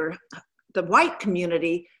white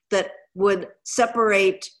community, that would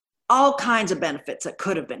separate all kinds of benefits that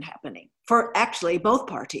could have been happening for actually both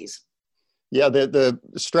parties. Yeah, the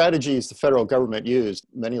strategies the federal government used,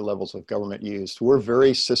 many levels of government used, were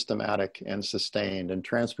very systematic and sustained. And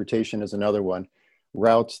transportation is another one.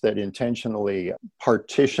 Routes that intentionally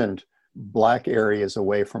partitioned Black areas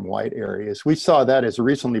away from white areas. We saw that as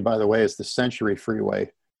recently, by the way, as the Century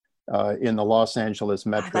Freeway in the Los Angeles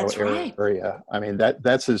metro area. I mean,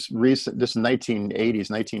 that's as recent, this 1980s,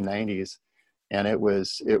 1990s. And it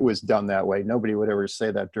was done that way. Nobody would ever say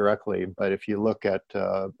that directly, but if you look at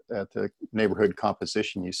the neighborhood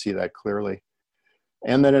composition, you see that clearly.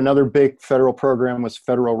 And then another big federal program was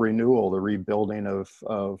federal renewal, the rebuilding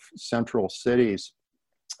of central cities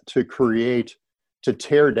to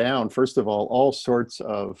tear down, first of all sorts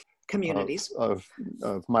of communities of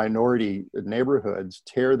minority neighborhoods,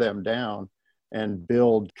 tear them down and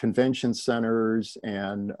build convention centers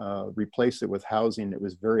and replace it with housing that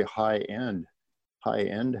was very high-end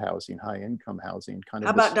housing, high-income housing. Kind of.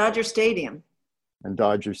 How about Dodger Stadium? And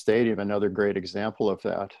Dodger Stadium, another great example of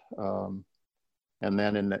that. And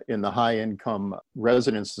then in the high-income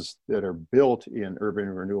residences that are built in urban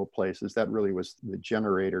renewal places, that really was the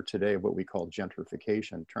generator today of what we call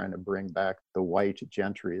gentrification, trying to bring back the white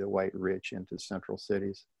gentry, the white rich, into central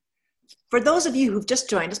cities. For those of you who've just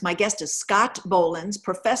joined us, my guest is Scott Bollens,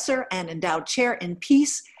 professor and endowed chair in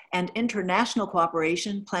peace and international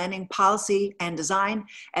cooperation, planning, policy, and design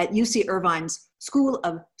at UC Irvine's School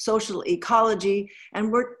of Social Ecology.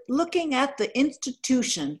 And we're looking at the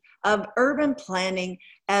institution of urban planning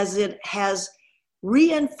as it has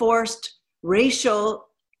reinforced racial,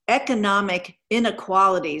 economic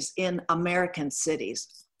inequalities in American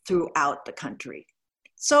cities throughout the country.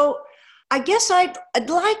 So I guess I'd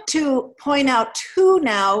like to point out too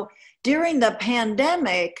now, during the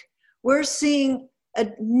pandemic, we're seeing a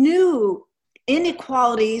new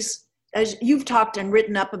inequalities, as you've talked and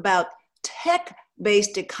written up about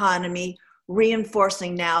tech-based economy,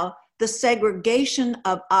 reinforcing now the segregation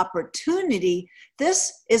of opportunity.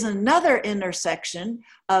 This is another intersection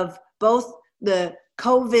of both the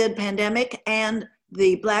COVID pandemic and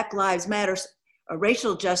the Black Lives Matter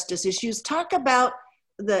racial justice issues. Talk about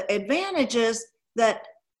the advantages that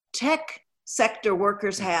tech sector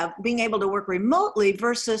workers have being able to work remotely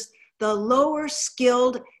versus the lower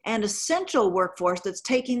skilled and essential workforce that's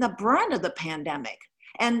taking the brunt of the pandemic.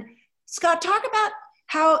 And Scott, talk about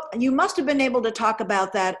how you must have been able to talk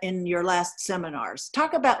about that in your last seminars.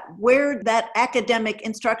 Talk about where that academic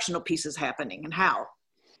instructional piece is happening and how.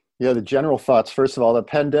 Yeah, the general thoughts. First of all, the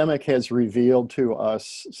pandemic has revealed to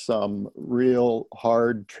us some real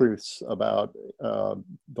hard truths about the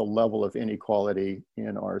level of inequality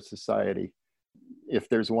in our society. If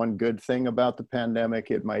there's one good thing about the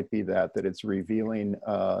pandemic, it might be that it's revealing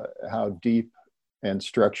how deep and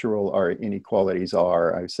structural our inequalities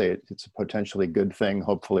are. I say it's a potentially good thing.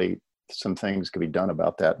 Hopefully some things can be done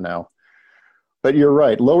about that now. But you're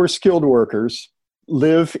right, lower skilled workers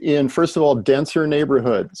live in, first of all, denser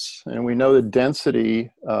neighborhoods. And we know that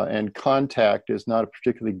density and contact is not a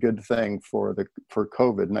particularly good thing for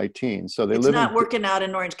COVID-19. So it's not working out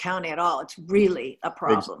in Orange County at all. It's really a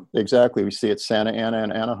problem. Exactly. We see it Santa Ana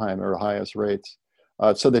and Anaheim are highest rates.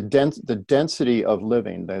 So the density of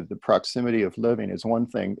living, the proximity of living is one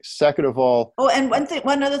thing. Second of all, oh, and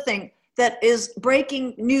one other thing that is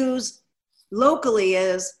breaking news locally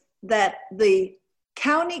is that the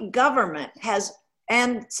county government has,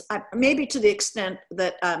 and maybe to the extent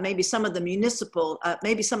that maybe some of the municipal,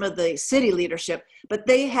 maybe some of the city leadership, but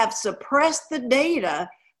they have suppressed the data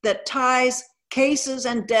that ties cases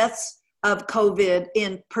and deaths of COVID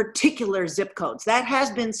in particular zip codes. That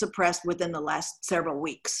has been suppressed within the last several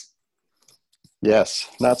weeks. Yes,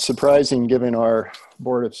 not surprising given our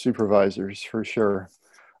board of supervisors for sure.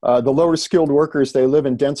 The lower skilled workers, they live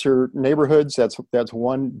in denser neighborhoods. That's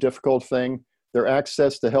one difficult thing. Their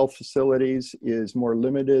access to health facilities is more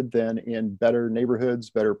limited than in better neighborhoods,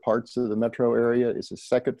 better parts of the metro area is the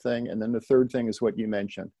second thing. And then the third thing is what you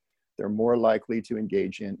mentioned. They're more likely to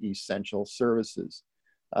engage in essential services.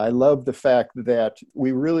 I love the fact that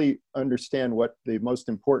we really understand what the most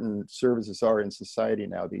important services are in society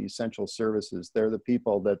now, the essential services. They're the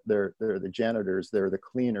people they're the janitors, they're the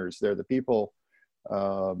cleaners, they're the people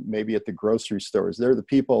maybe at the grocery stores. They're the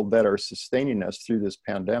people that are sustaining us through this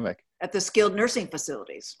pandemic. At the skilled nursing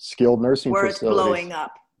facilities. Skilled nursing where facilities. Where it's blowing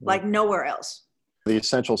up like nowhere else. The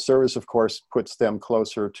essential service, of course, puts them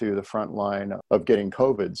closer to the front line of getting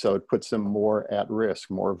COVID. So it puts them more at risk,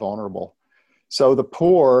 more vulnerable. So the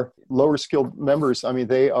poor, lower skilled members, I mean,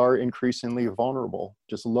 they are increasingly vulnerable.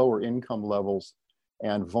 Just lower income levels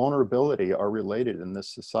and vulnerability are related in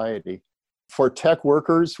this society. For tech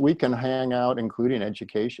workers, we can hang out, including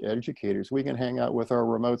educators, we can hang out with our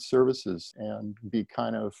remote services and be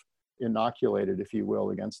kind of inoculated, if you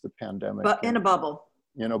will, against the pandemic. But in a bubble.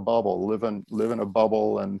 In a bubble, live in a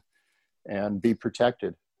bubble and be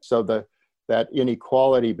protected. So that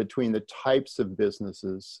inequality between the types of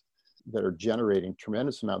businesses that are generating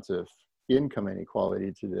tremendous amounts of income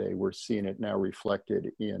inequality today, we're seeing it now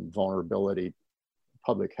reflected in vulnerability,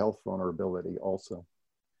 public health vulnerability also.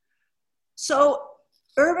 So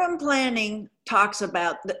urban planning talks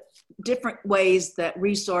about the different ways that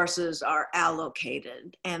resources are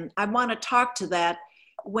allocated. And I want to talk to that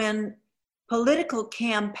when political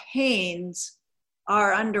campaigns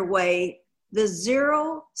are underway. The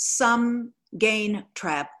zero-sum gain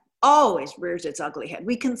trap always rears its ugly head.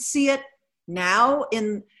 We can see it now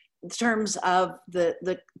in terms of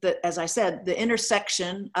the as I said, the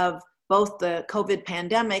intersection of both the COVID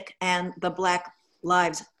pandemic and the Black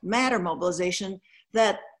Lives Matter mobilization,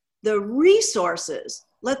 that the resources,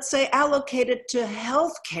 let's say allocated to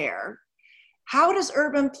healthcare, how does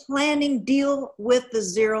urban planning deal with the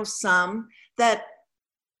zero sum, that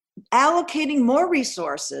allocating more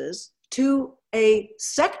resources to a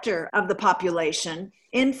sector of the population,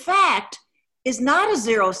 in fact, is not a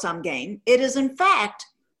zero-sum game. It is, in fact,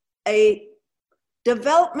 a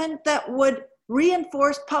development that would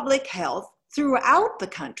reinforce public health throughout the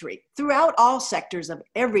country, throughout all sectors of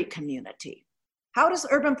every community. How does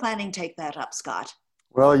urban planning take that up, Scott?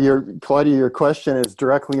 Well, Claudia, your question is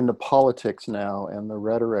directly into politics now and the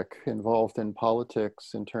rhetoric involved in politics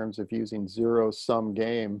in terms of using zero-sum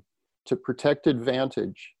game to protect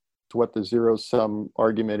advantage. What the zero-sum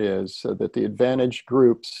argument is, so that the advantaged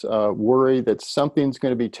groups worry that something's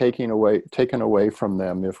going to be taken away from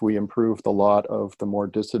them if we improve the lot of the more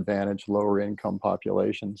disadvantaged lower income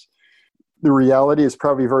populations. The reality is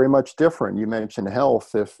probably very much different. You mentioned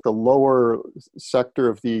health. If the lower sector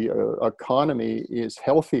of the economy is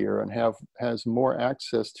healthier and has more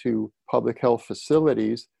access to public health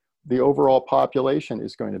facilities, the overall population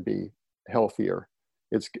is going to be healthier.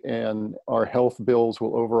 And our health bills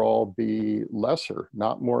will overall be lesser,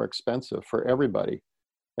 not more expensive for everybody.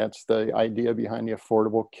 That's the idea behind the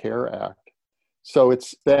Affordable Care Act. So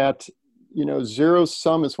it's that, zero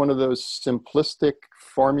sum is one of those simplistic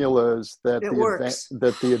formulas that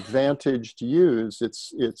the advantaged use.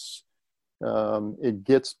 It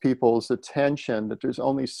gets people's attention that there's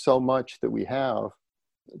only so much that we have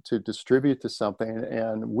to distribute to something,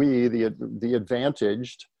 and we, the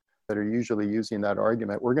advantaged, that are usually using that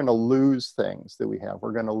argument, we're going to lose things that we have.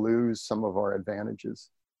 We're going to lose some of our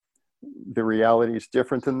advantages. The reality is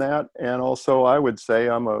different than that. And also, I would say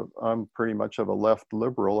I'm pretty much of a left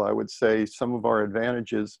liberal. I would say some of our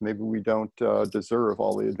advantages, maybe we don't deserve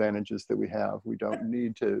all the advantages that we have. We don't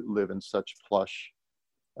need to live in such plush,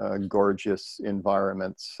 gorgeous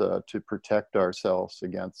environments to protect ourselves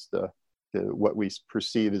against what we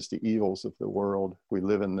perceive as the evils of the world. We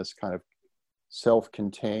live in this kind of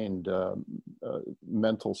self-contained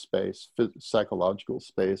mental space, psychological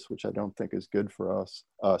space, which I don't think is good for us,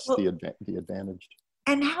 the advantaged.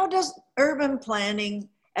 And how does urban planning,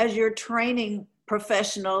 as you're training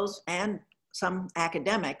professionals and some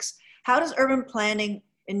academics, how does urban planning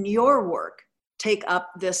in your work take up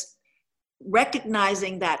this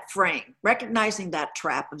recognizing that frame, recognizing that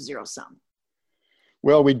trap of zero sum?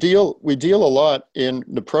 Well, we deal a lot in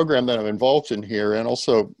the program that I'm involved in here, and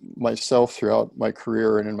also myself throughout my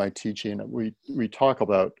career and in my teaching. We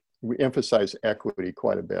emphasize equity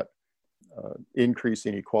quite a bit,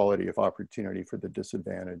 increasing equality of opportunity for the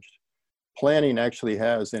disadvantaged. Planning actually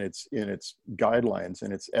has in its guidelines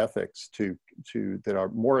and its ethics that our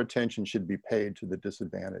more attention should be paid to the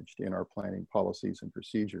disadvantaged in our planning policies and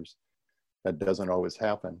procedures. That doesn't always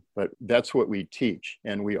happen, but that's what we teach,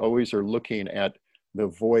 and we always are looking at the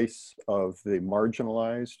voice of the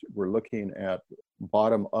marginalized. We're looking at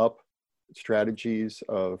bottom-up strategies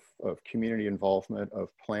of community involvement, of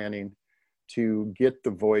planning, to get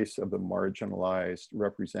the voice of the marginalized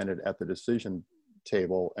represented at the decision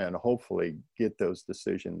table, and hopefully get those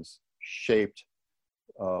decisions shaped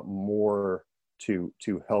more to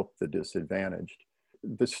help the disadvantaged.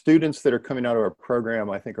 The students that are coming out of our program,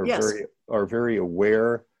 I think, are very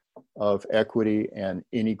aware of equity and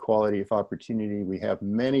inequality of opportunity. We have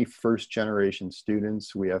many first-generation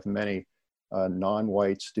students. We have many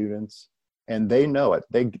non-white students, and they know it.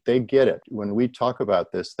 They get it. When we talk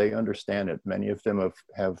about this, they understand it. Many of them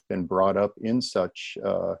have been brought up in such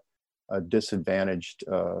disadvantaged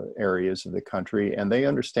areas of the country, and they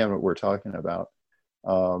understand what we're talking about.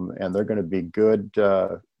 And they're going to be good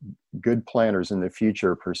planners in the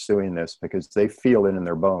future pursuing this, because they feel it in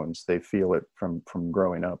their bones. They feel it from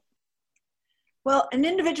growing up. Well, an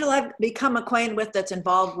individual I've become acquainted with that's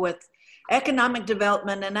involved with economic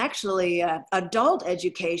development and actually adult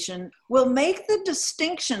education will make the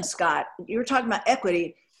distinction, Scott, you were talking about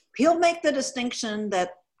equity. He'll make the distinction that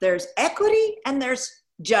there's equity and there's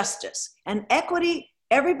justice. And equity,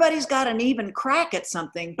 everybody's got an even crack at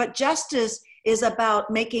something, but justice is about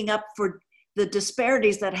making up for the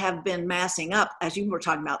disparities that have been massing up, as you were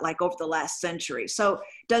talking about, like over the last century. So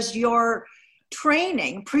does your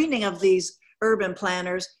training of these urban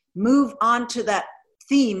planners move on to that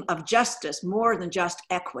theme of justice more than just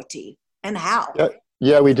equity, and how?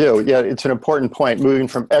 Yeah, we do. Yeah, it's an important point, moving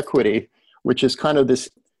from equity, which is kind of this,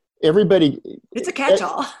 it's a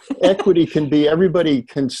catch-all. Equity can be,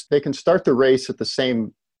 they can start the race at the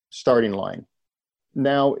same starting line.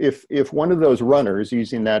 Now, if one of those runners,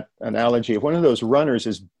 using that analogy, if one of those runners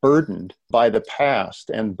is burdened by the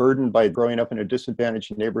past and burdened by growing up in a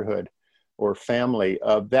disadvantaged neighborhood or family,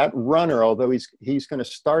 that runner, although he's going to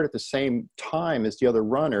start at the same time as the other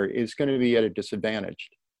runner, is going to be at a disadvantage.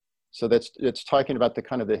 So it's talking about the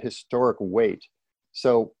kind of the historic weight.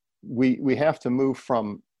 So we have to move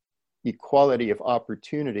from equality of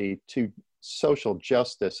opportunity to social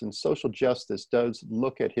justice, and social justice does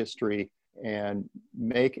look at history and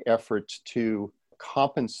make efforts to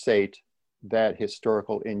compensate that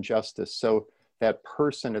historical injustice, so that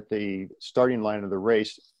person at the starting line of the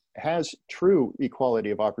race has true equality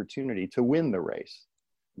of opportunity to win the race,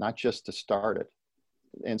 not just to start it.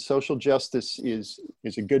 And social justice is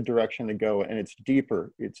a good direction to go, and it's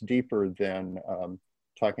deeper than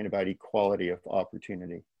talking about equality of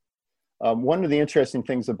opportunity. One of the interesting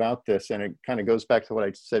things about this, and it kind of goes back to what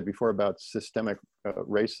I said before about systemic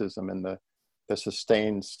racism and the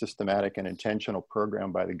sustained, systematic, and intentional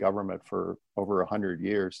program by the government for over 100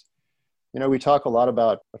 years. You know, we talk a lot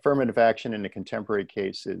about affirmative action in the contemporary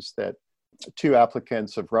cases, that two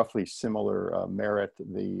applicants of roughly similar merit,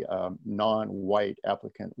 the non-white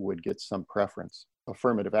applicant would get some preference.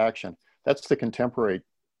 Affirmative action, that's the contemporary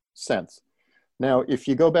sense. Now, if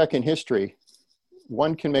you go back in history,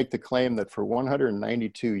 one can make the claim that for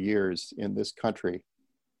 192 years in this country,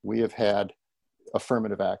 we have had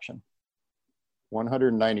affirmative action.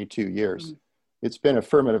 192 years. It's been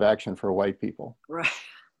affirmative action for white people.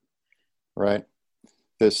 Right?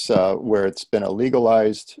 This, where it's been a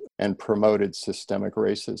legalized and promoted systemic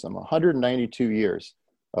racism. 192 years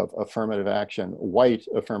of affirmative action, white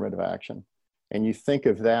affirmative action. And you think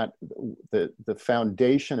of that, the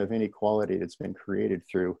foundation of inequality that's been created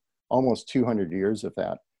through almost 200 years of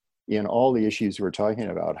that, in all the issues we're talking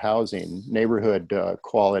about: housing, neighborhood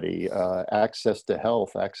quality, access to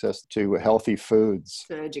health, access to healthy foods,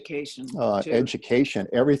 to education, education,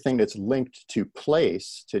 everything that's linked to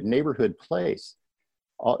place, to neighborhood place.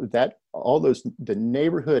 The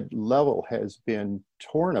neighborhood level has been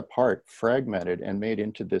torn apart, fragmented, and made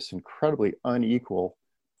into this incredibly unequal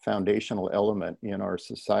foundational element in our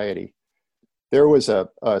society. There was a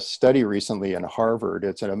study recently in Harvard.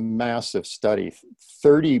 It's a massive study.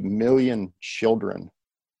 30 million children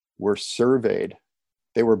were surveyed.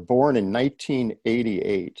 They were born in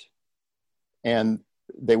 1988, and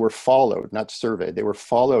they were followed, not surveyed. They were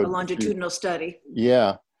followed. A longitudinal study.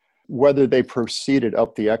 Yeah. Whether they proceeded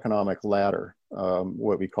up the economic ladder.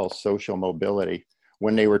 what we call social mobility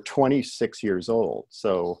when they were 26 years old.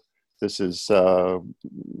 So this is,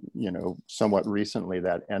 somewhat recently,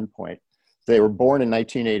 that endpoint. They were born in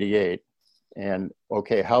 1988. And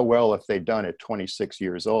okay, how well have they done at 26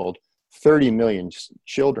 years old? 30 million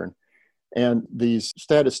children. And these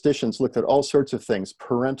statisticians looked at all sorts of things: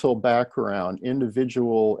 parental background,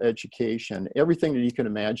 individual education, everything that you can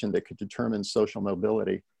imagine that could determine social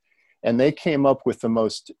mobility. And they came up with the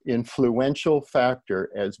most influential factor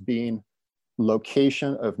as being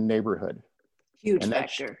location of neighborhood. Huge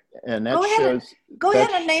factor. And that Go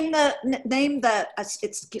ahead and name the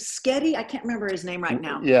it's Sketty. I can't remember his name right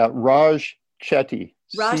now. Yeah, Raj Chetty.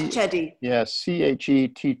 Raj Chetty. Yeah,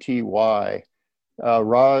 Chetty.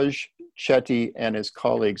 Raj Chetty and his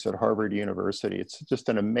colleagues at Harvard University. It's just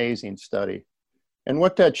an amazing study. And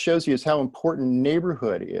what that shows you is how important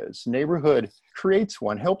neighborhood is. Neighborhood creates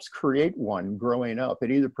one, helps create one growing up.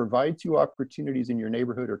 It either provides you opportunities in your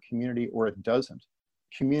neighborhood or community, or it doesn't.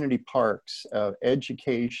 Community parks,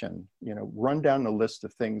 education, run down the list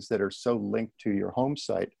of things that are so linked to your home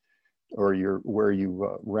site or where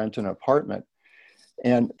you rent an apartment.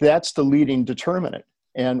 And that's the leading determinant.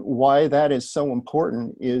 And why that is so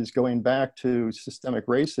important is going back to systemic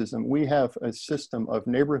racism. We have a system of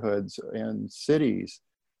neighborhoods and cities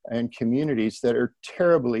and communities that are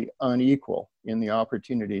terribly unequal in the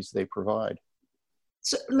opportunities they provide.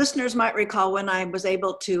 So listeners might recall when I was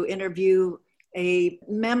able to interview a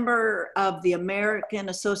member of the American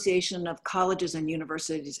Association of Colleges and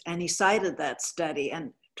Universities, and he cited that study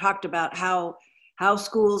and talked about how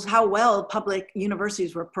well public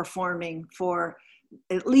universities were performing for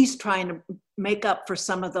at least trying to make up for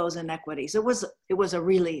some of those inequities. It was a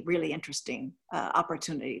really, really interesting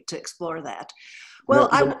opportunity to explore that. Well,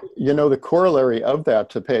 the corollary of that,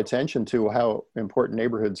 to pay attention to how important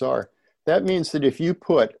neighborhoods are, that means that if you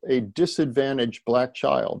put a disadvantaged Black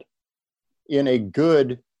child in a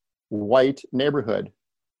good white neighborhood,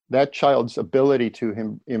 that child's ability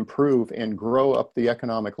to improve and grow up the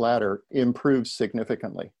economic ladder improves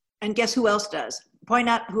significantly. And guess who else does? Point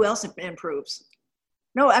out who else improves.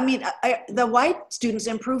 No, I mean, the white students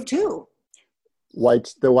improve too.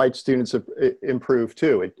 The white students have improved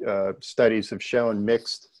too. Studies have shown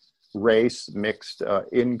mixed race, mixed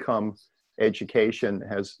income education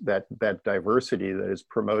has that diversity that is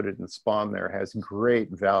promoted and spawned there has great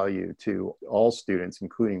value to all students,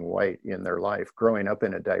 including white, in their life. Growing up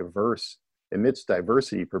in amidst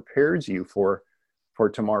diversity prepares you for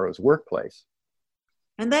tomorrow's workplace.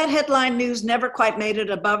 And that headline news never quite made it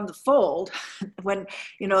above the fold when,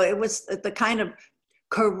 it was the kind of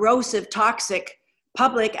corrosive, toxic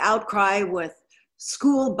public outcry with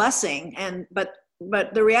school busing.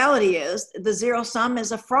 But the reality is the zero sum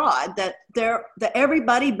is a fraud, that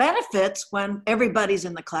everybody benefits when everybody's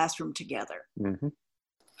in the classroom together. Mm-hmm.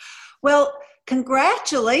 Well,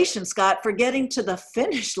 congratulations, Scott, for getting to the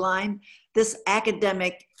finish line this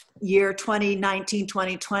academic year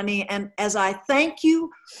 2019-2020. And as I thank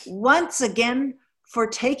you once again for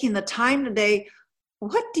taking the time today,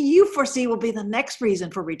 what do you foresee will be the next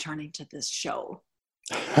reason for returning to this show?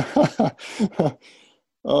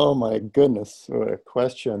 Oh my goodness, what a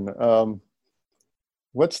question.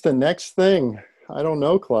 What's the next thing? I don't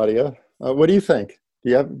know, Claudia. What do you think?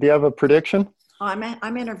 Do you have a prediction? Oh,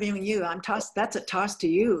 I'm interviewing you. That's a toss to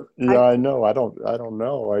you. Yeah, I know. I don't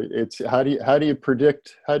know. It's how do you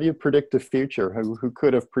predict the future? Who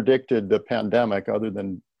could have predicted the pandemic other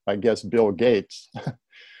than, I guess, Bill Gates?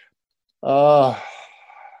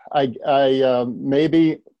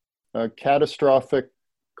 Maybe a catastrophic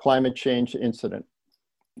climate change incident.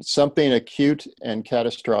 Something acute and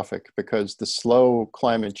catastrophic, because the slow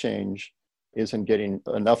climate change isn't getting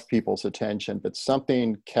enough people's attention, but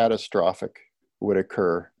something catastrophic would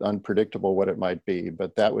occur, unpredictable what it might be,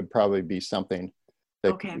 but that would probably be something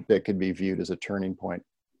that could be viewed as a turning point.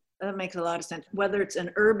 That makes a lot of sense, whether it's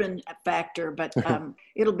an urban factor, but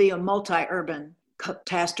it'll be a multi-urban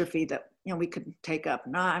catastrophe that we could take up.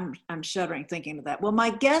 Now I'm shuddering thinking of that. Well, my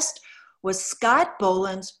guest was Scott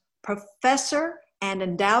Bollens, professor and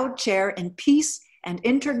endowed chair in Peace and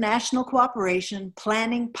International Cooperation,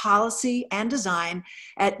 Planning, Policy, and Design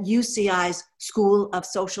at UCI's School of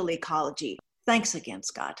Social Ecology. Thanks again,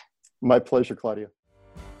 Scott. My pleasure, Claudia.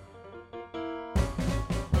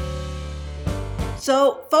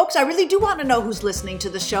 So, folks, I really do want to know who's listening to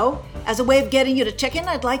the show. As a way of getting you to check in,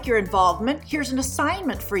 I'd like your involvement. Here's an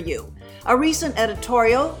assignment for you. A recent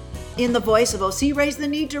editorial in The Voice of OC raised the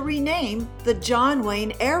need to rename the John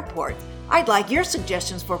Wayne Airport. I'd like your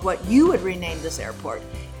suggestions for what you would rename this airport.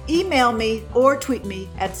 Email me or tweet me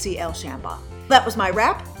at CL Shambaugh. That was my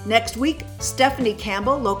wrap. Next week, Stephanie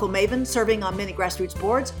Campbell, local maven serving on many grassroots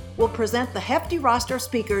boards, will present the hefty roster of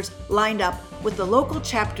speakers lined up with the local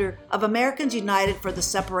chapter of Americans United for the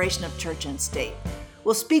Separation of Church and State.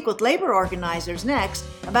 We'll speak with labor organizers next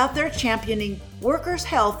about their championing workers'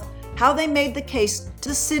 health, how they made the case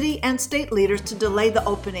to city and state leaders to delay the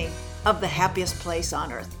opening of the happiest place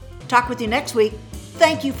on earth. Talk with you next week.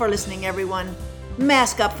 Thank you for listening, everyone.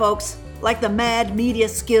 Mask up, folks. Like the mad media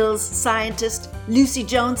skills scientist Lucy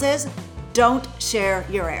Jones says, don't share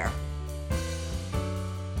your air.